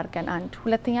ሴቭ አድርገን አንድ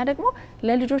ሁለተኛ ደግሞ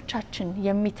ለልጆቻችን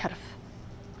የሚተርፍ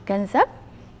ገንዘብ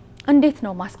እንዴት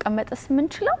ነው ማስቀመጥስ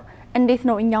ምንችለው እንዴት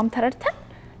ነው እኛም ተረድተን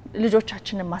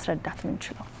ልጆቻችንን ማስረዳት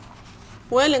ምንችለው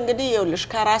ወል እንግዲህ ይኸውልሽ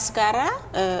ከራስ ጋራ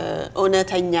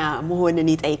ኦነተኛ መሆንን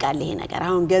ይጠይቃል ይሄ ነገር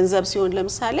አሁን ገንዘብ ሲሆን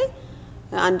ለምሳሌ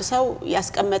አንድ ሰው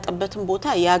ያስቀመጠበትን ቦታ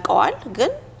ያቀዋል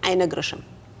ግን አይነግርሽም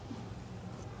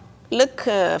ልክ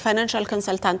ፋይናንሻል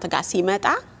ኮንሰልታንት ጋር ሲመጣ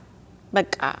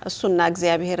በቃ እሱና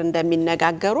እግዚአብሔር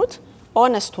እንደሚነጋገሩት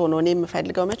ኦነስት ሆኖ ነው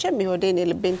የምፈልገው መቼም ይሆዴን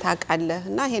የልቤን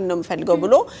ታቃለህና ይሄን ነው የምፈልገው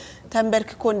ብሎ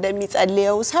ተንበርክኮ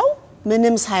እንደሚጸልየው ሰው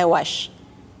ምንም ሳይዋሽ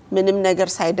ምንም ነገር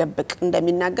ሳይደብቅ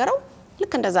እንደሚናገረው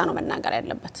ልክ እንደዛ ነው መናገር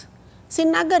ያለበት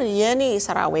ሲናገር የኔ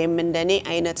ስራ ወይም እንደኔ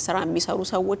አይነት ስራ የሚሰሩ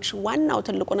ሰዎች ዋናው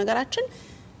ትልቁ ነገራችን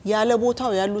ያለ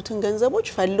ቦታው ያሉትን ገንዘቦች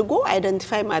ፈልጎ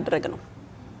አይደንቲፋይ ማድረግ ነው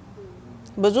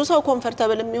ብዙ ሰው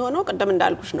ኮምፎርታብል የሚሆነው ቀደም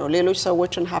እንዳልኩሽ ነው ሌሎች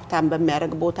ሰዎችን ሀብታም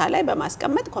በሚያደርግ ቦታ ላይ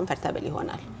በማስቀመጥ ኮምፎርታብል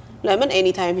ይሆናል ለምን ኤኒ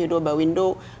ታይም ሄዶ በዊንዶ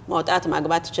ማውጣት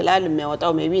ማግባት ይችላል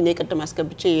የሚያወጣው ሜቢ እኔ ቀደም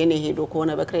አስገብቼ የኔ ሄዶ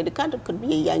ከሆነ በክሬዲት ካርድ ኩድ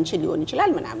ያንቺ ሊሆን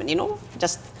ይችላል ምናምን ነው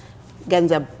ጀስት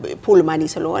ገንዘብ ፑል ማኒ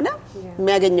ስለሆነ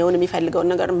የሚያገኘውን የሚፈልገው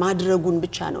ነገር ማድረጉን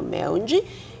ብቻ ነው የሚያየው እንጂ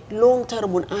ሎንግ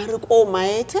ተርሙን አርቆ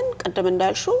ማየትን ቀደም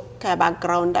እንዳልሽው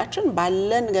ከባክግራውንዳችን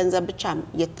ባለን ገንዘብ ብቻ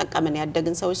እየተጠቀመን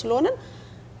ያደግን ሰው ስለሆነ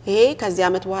ይሄ ከዚህ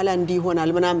አመት በኋላ እንዲ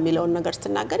ይሆናል ምናምን የሚለውን ነገር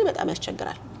ስትናገሪ በጣም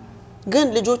ያስቸግራል ግን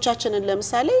ልጆቻችንን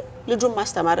ለምሳሌ ልጁን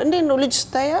ማስተማር እንዴት ነው ልጅ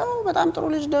ስታየው በጣም ጥሩ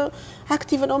ልጅ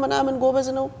አክቲቭ ነው ምናምን ጎበዝ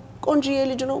ነው ቆንጆዬ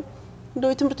ልጅ ነው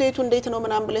እንደው ትምህርት ቤቱ እንዴት ነው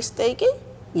ምናምን ብለሽ ስጠይቂ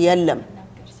የለም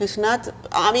it's not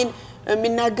I mean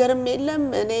የሚናገርም የለም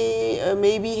እኔ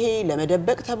ሜቢ ይሄ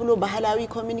ለመደበቅ ተብሎ ባህላዊ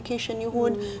ኮሙኒኬሽን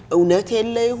ይሁን እውነት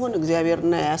የለ ይሁን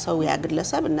እግዚአብሔርና ያሰው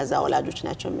ያግለሰብ እነዛ ወላጆች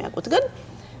ናቸው የሚያውቁት ግን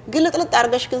ግልጥልጥ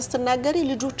አርገሽ ግን ስትናገሪ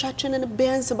ልጆቻችንን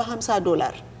ቢያንስ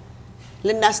በ$50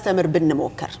 ልናስተምር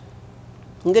ብንሞክር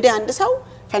እንግዲህ አንድ ሰው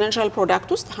ፋይናንሻል ፕሮዳክት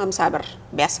ውስጥ 50 ብር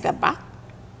ቢያስገባ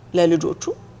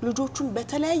ልጆቹን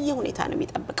በተለያየ ሁኔታ ነው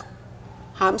የሚጠብቀው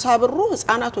 50 ብሩ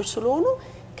ህፃናቶች ስለሆኑ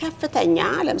ከፍተኛ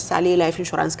ለምሳሌ ላይፍ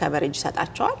ኢንሹራንስ ከቨሬጅ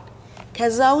ይሰጣቸዋል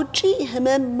ከዛ ውጪ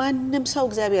ህመም ማንንም ሰው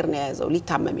እግዚአብሔር ነው ያዘው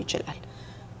ሊታመም ይችላል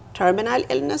terminal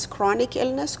illness chronic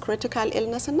illness critical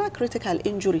illness እና critical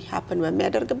injury happen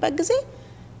በሚያደርግበት ጊዜ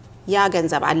ያ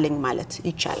ገንዘብ አለኝ ማለት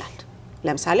ይቻላል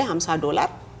ለምሳሌ $50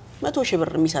 100,000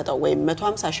 ብር የሚሰጠው ወይ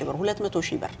 150,000 ብር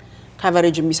 200,000 ብር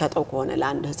ከቨሬጅ የሚሰጠው ከሆነ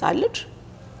ለአንድ ህፃን ልጅ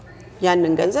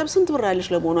ያንን ገንዘብ ስንት ብር ያለሽ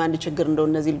ለሞኑ አንድ ችግር እንደው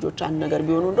እነዚህ ልጆች አንድ ነገር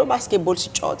ቢሆኑ እንደው ባስኬትቦል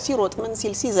ሲጫወት ሲሮጥ ምን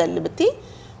ሲል ሲዘል ብቲ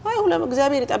አይ ሁለም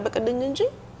እግዚአብሔር ይጠብቅልኝ እንጂ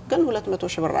ግን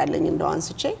 200,000 ብር አለኝ እንደው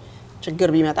አንስቼ ችግር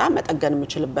ቢመጣ መጠገን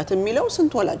የምችልበት የሚለው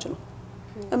ስንት ወላጅ ነው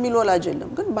የሚል ወላጅ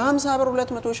የለም ግን በ50 ብር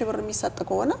 200,000 ብር የሚሰጥ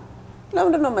ከሆነ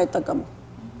ለምንድን ነው የማይጠቀመው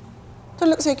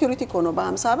ትልቅ ሴኩሪቲ ኮኖ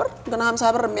በ50 ብር ግን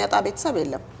 50 ብር የሚያጣ ቤተሰብ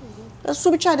የለም እሱ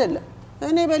ብቻ አይደለም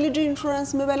እኔ በልጅ ኢንሹራንስ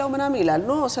ምበላው ምናምን ይላል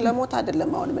ኖ ስለሞት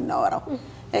አይደለም አሁን የምናወራው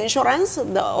ኢንሹራንስ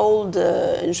the old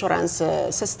insurance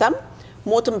system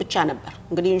ሞትም ብቻ ነበር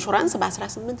እንግዲህ ኢንሹራንስ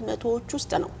በ1800ዎች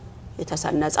ውስጥ ነው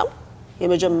የተሰነጸው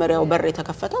የመጀመሪያው በር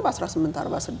የተከፈተው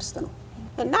በ1846 ነው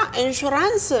እና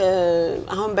ኢንሹራንስ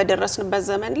አሁን በደረስንበት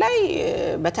ዘመን ላይ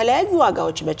በተለያዩ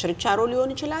ዋጋዎች በችርቻሮ ሊሆን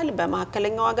ይችላል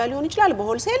በማከለኛ ዋጋ ሊሆን ይችላል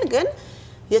በሆልሴል ግን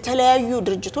የተለያዩ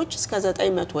ድርጅቶች እስከ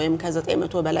 900 ወይም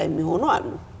ከ900 በላይ የሚሆኑ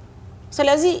አሉ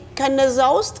ስለዚህ ከነዛ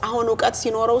ውስጥ አሁን ዕውቀት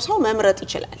ሲኖረው ሰው መምረጥ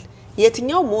ይችላል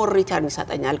የትኛው ሞር ሪተርን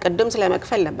ይሰጠኛል ቀደም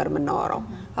ስለመክፈል ነበር ምናወራው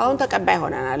አሁን ተቀባይ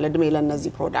ሆነናል እድሜ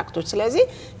ለነዚህ ፕሮዳክቶች ስለዚህ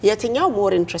የትኛው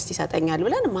ሞር ኢንትረስት ይሰጠኛል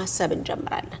ብለን ማሰብ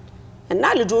እንጀምራለን እና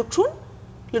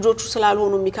ልጆቹ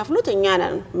ስላልሆኑ የሚከፍሉት እኛ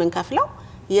ነን ምን ከፍለው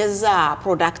የዛ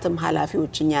ፕሮዳክትም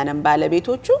ኃላፊዎች እኛ ነን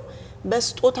ባለቤቶቹ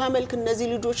በስጦታ መልክ እነዚህ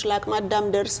ልጆች ላቅማዳም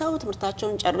ደርሰው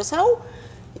ትምርታቸውን ጨርሰው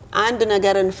አንድ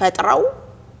ነገርን ፈጥረው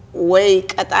ወይ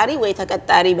ቀጣሪ ወይ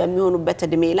ተቀጣሪ በሚሆኑበት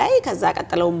እድሜ ላይ ከዛ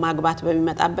ቀጥለው ማግባት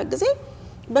በሚመጣበት ጊዜ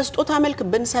በስጦታ መልክ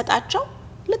ብንሰጣቸው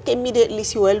ልክ ኢሚዲየትሊ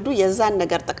ሲወልዱ የዛን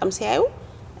ነገር ጥቅም ሲያዩ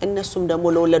እነሱም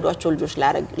ደግሞ ለወለዷቸው ልጆች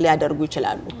ሊያደርጉ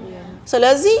ይችላሉ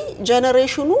ስለዚህ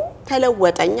ጄነሬሽኑ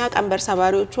ተለወጠኛ ቀንበር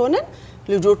ሰባሪዎች ሆነን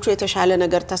ልጆቹ የተሻለ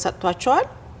ነገር ተሰጥቷቸዋል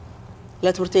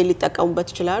ለትምህርት ሊጠቀሙበት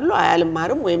ይችላሉ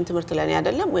አያልማርም ወይም ትምህርት ለኔ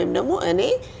አይደለም ወይም ደግሞ እኔ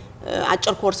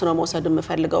አጭር ኮርስ ነው መውሰድ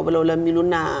የምፈልገው ብለው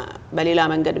ለሚሉና በሌላ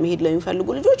መንገድ መሄድ ለሚፈልጉ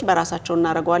ልጆች በራሳቸው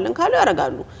እናረጋዋለን ካሉ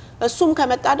ያረጋሉ እሱም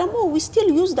ከመጣ ደግሞ we still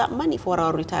use that money for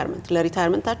our retirement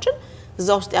ለሪታይርመንታችን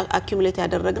እዛው ውስጥ አኪሙሌት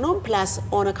ያደረግነው ፕላስ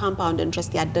ኦን አ ኮምፓውንድ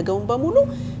ኢንትረስት ያደገውን በሙሉ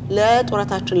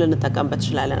ለጡረታችን ልንጠቀምበት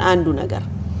ይችላልን አንዱ ነገር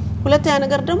ሁለተኛ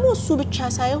ነገር ደግሞ እሱ ብቻ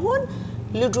ሳይሆን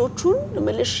ልጆቹን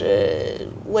ምልሽ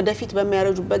ወደፊት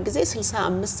በሚያረጁበት ጊዜ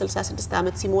 65 66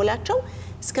 አመት ሲሞላቸው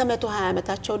እስከ 120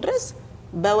 አመታቸው ድረስ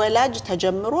በወላጅ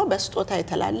ተጀምሮ በስጦታ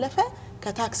የተላለፈ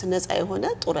ከታክስ ነፃ የሆነ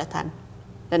ጡረታን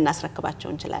ለናስረክባቸው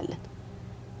እንችላለን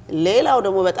ሌላው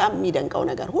ደግሞ በጣም የሚደንቀው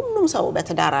ነገር ሁሉም ሰው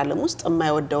በትዳር ዓለም ውስጥ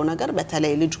የማይወደው ነገር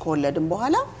በተለይ ልጅ ከወለድን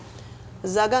በኋላ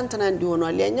እዛ ጋር እንትና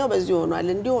እንዲሆኗል ያኛው በዚህ ሆኗል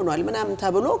እንዲሆኗል ምናምን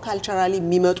ተብሎ ካልቸራሊ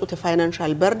የሚመጡት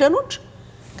ፋይናንሻል በርደኖች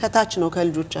ከታች ነው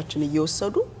ከልጆቻችን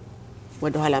እየወሰዱ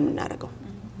ወደ ኋላ ምናረጋው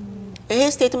ይሄ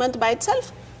ስቴትመንት ባይ ኢትሰልፍ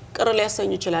ቅር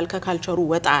ሊያሰኝ ይችላል ከካልቸሩ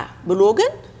ወጣ ብሎ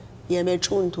ግን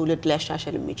የመጪውን ትውልድ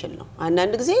ሊያሻሽል የሚችል ነው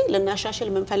አንዳንድ ጊዜ ለናሻሽል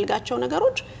ምንፈልጋቸው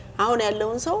ነገሮች አሁን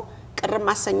ያለውን ሰው ቅር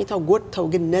ማሰኝተው ጎድተው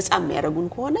ግን ነፃ የሚያረጉን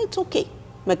ከሆነ ኢትስ ኦኬ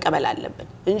መቀበል አለብን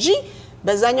እንጂ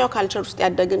በዛኛው ካልቸር ውስጥ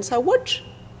ያደግን ሰዎች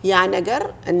ያ ነገር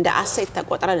እንደ አሴት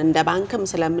ተቆጥረን እንደ ባንክም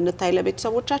ስለምንታይ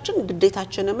ለቤተሰቦቻችን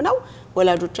ግዴታችንም ነው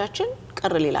ወላጆቻችን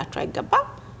ቅር ሊላቸው አይገባም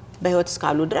በህይወት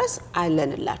እስካሉ ድረስ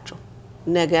አለንላቸው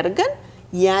ነገር ግን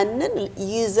ያንን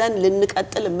ይዘን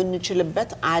ልንቀጥል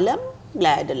የምንችልበት ዓለም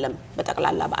ላይ አይደለም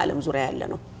በጠቅላላ በዓለም ዙሪያ ያለ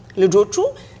ነው ልጆቹ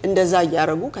እንደዛ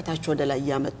ያያረጉ ከታች ወደ ላይ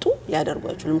ያመጡ ሊያደርጉ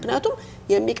አይችሉም ምክንያቱም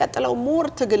የሚቀጥለው ሞር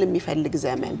ትግል የሚፈልግ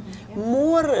ዘመን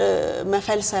ሞር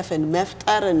መፈልሰፍን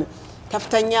መፍጠርን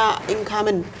ከፍተኛ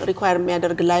ኢንካምን ሪኳየር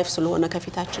የሚያደርግ ላይፍ ስለሆነ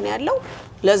ከፊታችን ያለው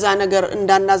ለዛ ነገር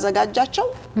እንዳናዘጋጃቸው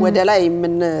ወደ ላይ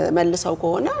ምን መልሰው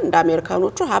ከሆነ እንደ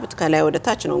አሜሪካኖቹ ሀብት ከላይ ወደ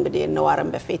ታች ነው እንግዲህ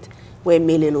እነዋረን በፊት ወይም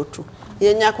ሌሎቹ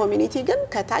የኛ ኮሚኒቲ ግን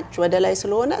ከታች ወደ ላይ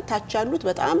ስለሆነ ታች ያሉት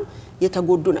በጣም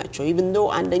የተጎዱ ናቸው even though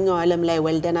አንደኛው ዓለም ላይ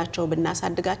ወልደናቸው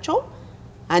ብናሳድጋቸው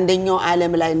አንደኛው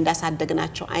ዓለም ላይ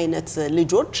እንዳሳደግናቸው አይነት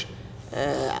ልጆች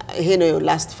ይሄ ነው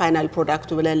ላስት ፋይናል ፕሮዳክቱ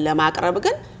ብለን ለማቅረብ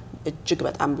ግን እጅግ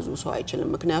በጣም ብዙ ሰው አይችልም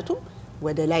ምክንያቱም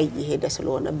ወደ ላይ ይሄደ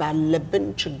ስለሆነ ባለብን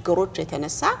ችግሮች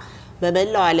የተነሳ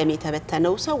በመላው ዓለም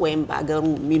የተበተነው ሰው ወይም በአገሩ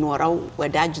የሚኖረው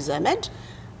ወዳጅ ዘመድ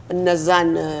እነዛን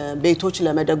ቤቶች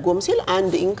ለመደጎም ሲል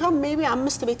አንድ ኢንካም ሜቢ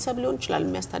 5 ቤተሰብ ሊሆን ይችላል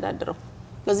የሚያስተዳድረው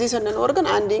በዚህ ስንኖር ግን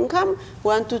አንድ ኢንካም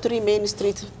 1 2 3 ሜን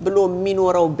ስትሪት ብሎ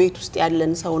የሚኖረው ቤት ውስጥ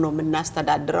ያለን ሰው ነው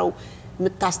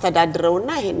የምታስተዳድረውና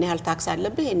ይሄን ያህል ታክስ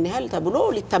አለብህ ይሄን ያህል ተብሎ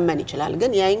ሊተመን ይችላል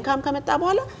ግን ያ ኢንካም ከመጣ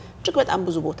በኋላ እጅግ በጣም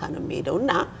ብዙ ቦታ ነው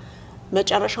የሚሄደውና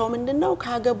መጨረሻው ምንድነው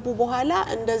ካገቡ በኋላ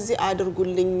እንደዚህ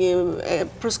አድርጉልኝ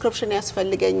ፕሪስክሪፕሽን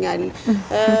ያስፈልገኛል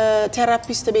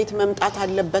ቴራፒስት ቤት መምጣት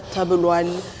አለበት ተብሏል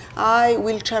አይ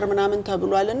ዊልቸር ምናምን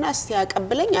ተብሏልና እስቲ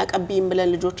ያቀብለኝ ያቀብይም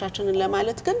ብለን ልጆቻችንን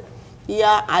ለማለት ግን ያ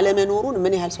አለመኖሩን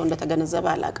ምን ያህል ሰው እንደተገነዘበ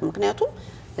አላቅም ምክንያቱም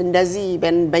እንደዚህ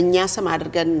በእኛ ስም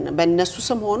አድርገን በእነሱ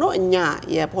ስም ሆኖ እኛ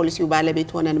የፖሊሲው ባለቤት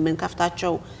ሆነን ምን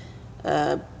ከፍታቸው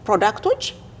ፕሮዳክቶች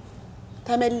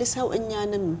ተመልሰው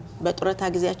እኛንም በጡረታ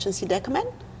ጊዜያችን ሲደክመን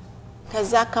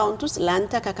ከዛ አካውንት ውስጥ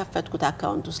ላንተ ከከፈትኩት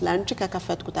አካውንት ውስጥ ላንቺ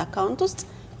ከከፈትኩት አካውንት ውስጥ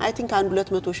አይ ቲንክ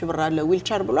 200 ሺህ ብር አለ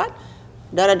ዊልቸር ብሏል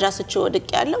ደረጃ ስጭ ወድቅ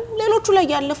ያለው ሌሎቹ ላይ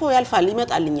ያለፈው ያልፋል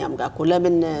ይመጣልኛም ጋር እኮ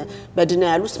ለምን በድና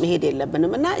ያሉ ውስጥ መሄድ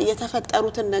የለብንምና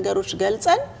የተፈጠሩትን ነገሮች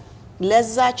ገልጸን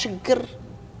ለዛ ችግር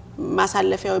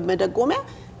ማሳለፊያው መደጎሚያ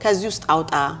ከዚህ ውስጥ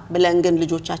አውጣ ብለን ግን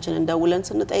ልጆቻችንን እንደውለን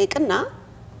ስንጠይቅና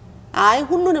አይ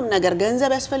ሁሉንም ነገር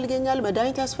ገንዘብ ያስፈልገኛል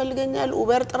መድኃኒት ያስፈልገኛል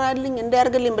ኡበር ጥራልኝ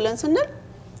እንዲያርግልኝ ብለን ስንል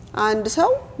አንድ ሰው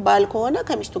ባል ከሆነ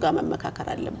ከሚስቱ ጋር መመካከር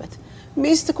አለበት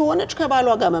ሚስት ከሆነች ከባሏ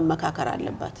ጋር መመካከር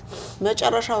አለባት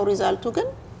መጨረሻው ሪዛልቱ ግን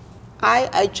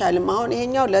አይቻልም አሁን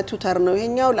ይሄኛው ለቱተር ነው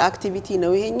ይሄኛው ለአክቲቪቲ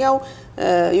ነው ይሄኛው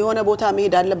የሆነ ቦታ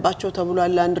መሄድ አለባቸው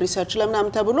ተብሏል አንድ ሪሰርች ለምናም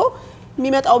ተብሎ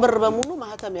የሚመጣው ብር በሙሉ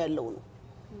ማህተም ያለው ነው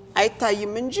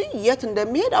አይታይም እንጂ የት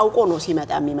እንደሚሄድ አውቆ ነው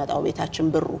ሲመጣ የሚመጣው ቤታችን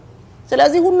ብሩ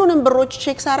ስለዚህ ሁሉንም ብሮች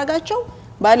ቼክ ሳረጋቸው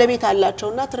ባለቤት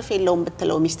አላቸውና ትርፍ የለውም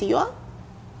ብትለው ሚስትየዋ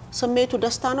ስሜቱ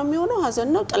ደስታ ነው የሚሆነው ሀዘን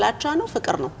ነው ጥላቻ ነው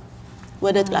ፍቅር ነው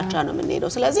ወደ ጥላቻ ነው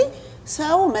የምንሄደው ስለዚህ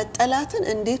ሰው መጠላትን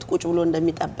እንዴት ቁጭ ብሎ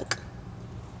እንደሚጠብቅ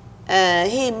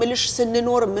ይሄ ምልሽ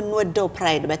ስንኖር ምንወደው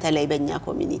ፕራይድ በተለይ በእኛ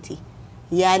ኮሚኒቲ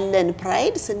ያለን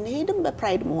ፕራይድ ስንሄድም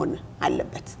በፕራይድ መሆን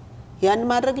አለበት ያን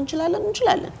ማድረግ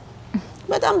እንችላለን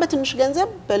በጣም በትንሽ ገንዘብ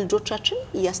በልጆቻችን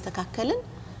ያስተካከልን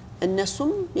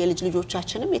እነሱም የልጅ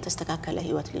ልጆቻችንም የተስተካከለ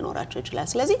ህይወት ሊኖራቸው ይችላል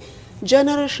ስለዚህ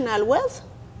ጀነሬሽናል ዌልት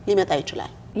ሊመጣ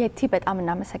ይችላል የቲ በጣም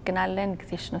እናመሰግናለን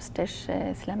ጊዜሽን ወስደሽ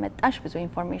ስለመጣሽ ብዙ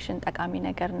ኢንፎርሜሽን ጠቃሚ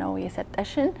ነገር ነው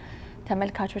የሰጠሽን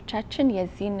ተመልካቾቻችን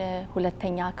የዚህን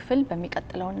ሁለተኛ ክፍል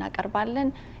በሚቀጥለው እናቀርባለን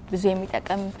ብዙ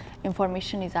የሚጠቅም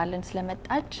ኢንፎርሜሽን ይዛልን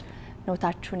ስለመጣች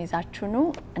ኖታችሁን ይዛችሁኑ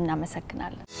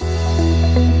እናመሰግናለን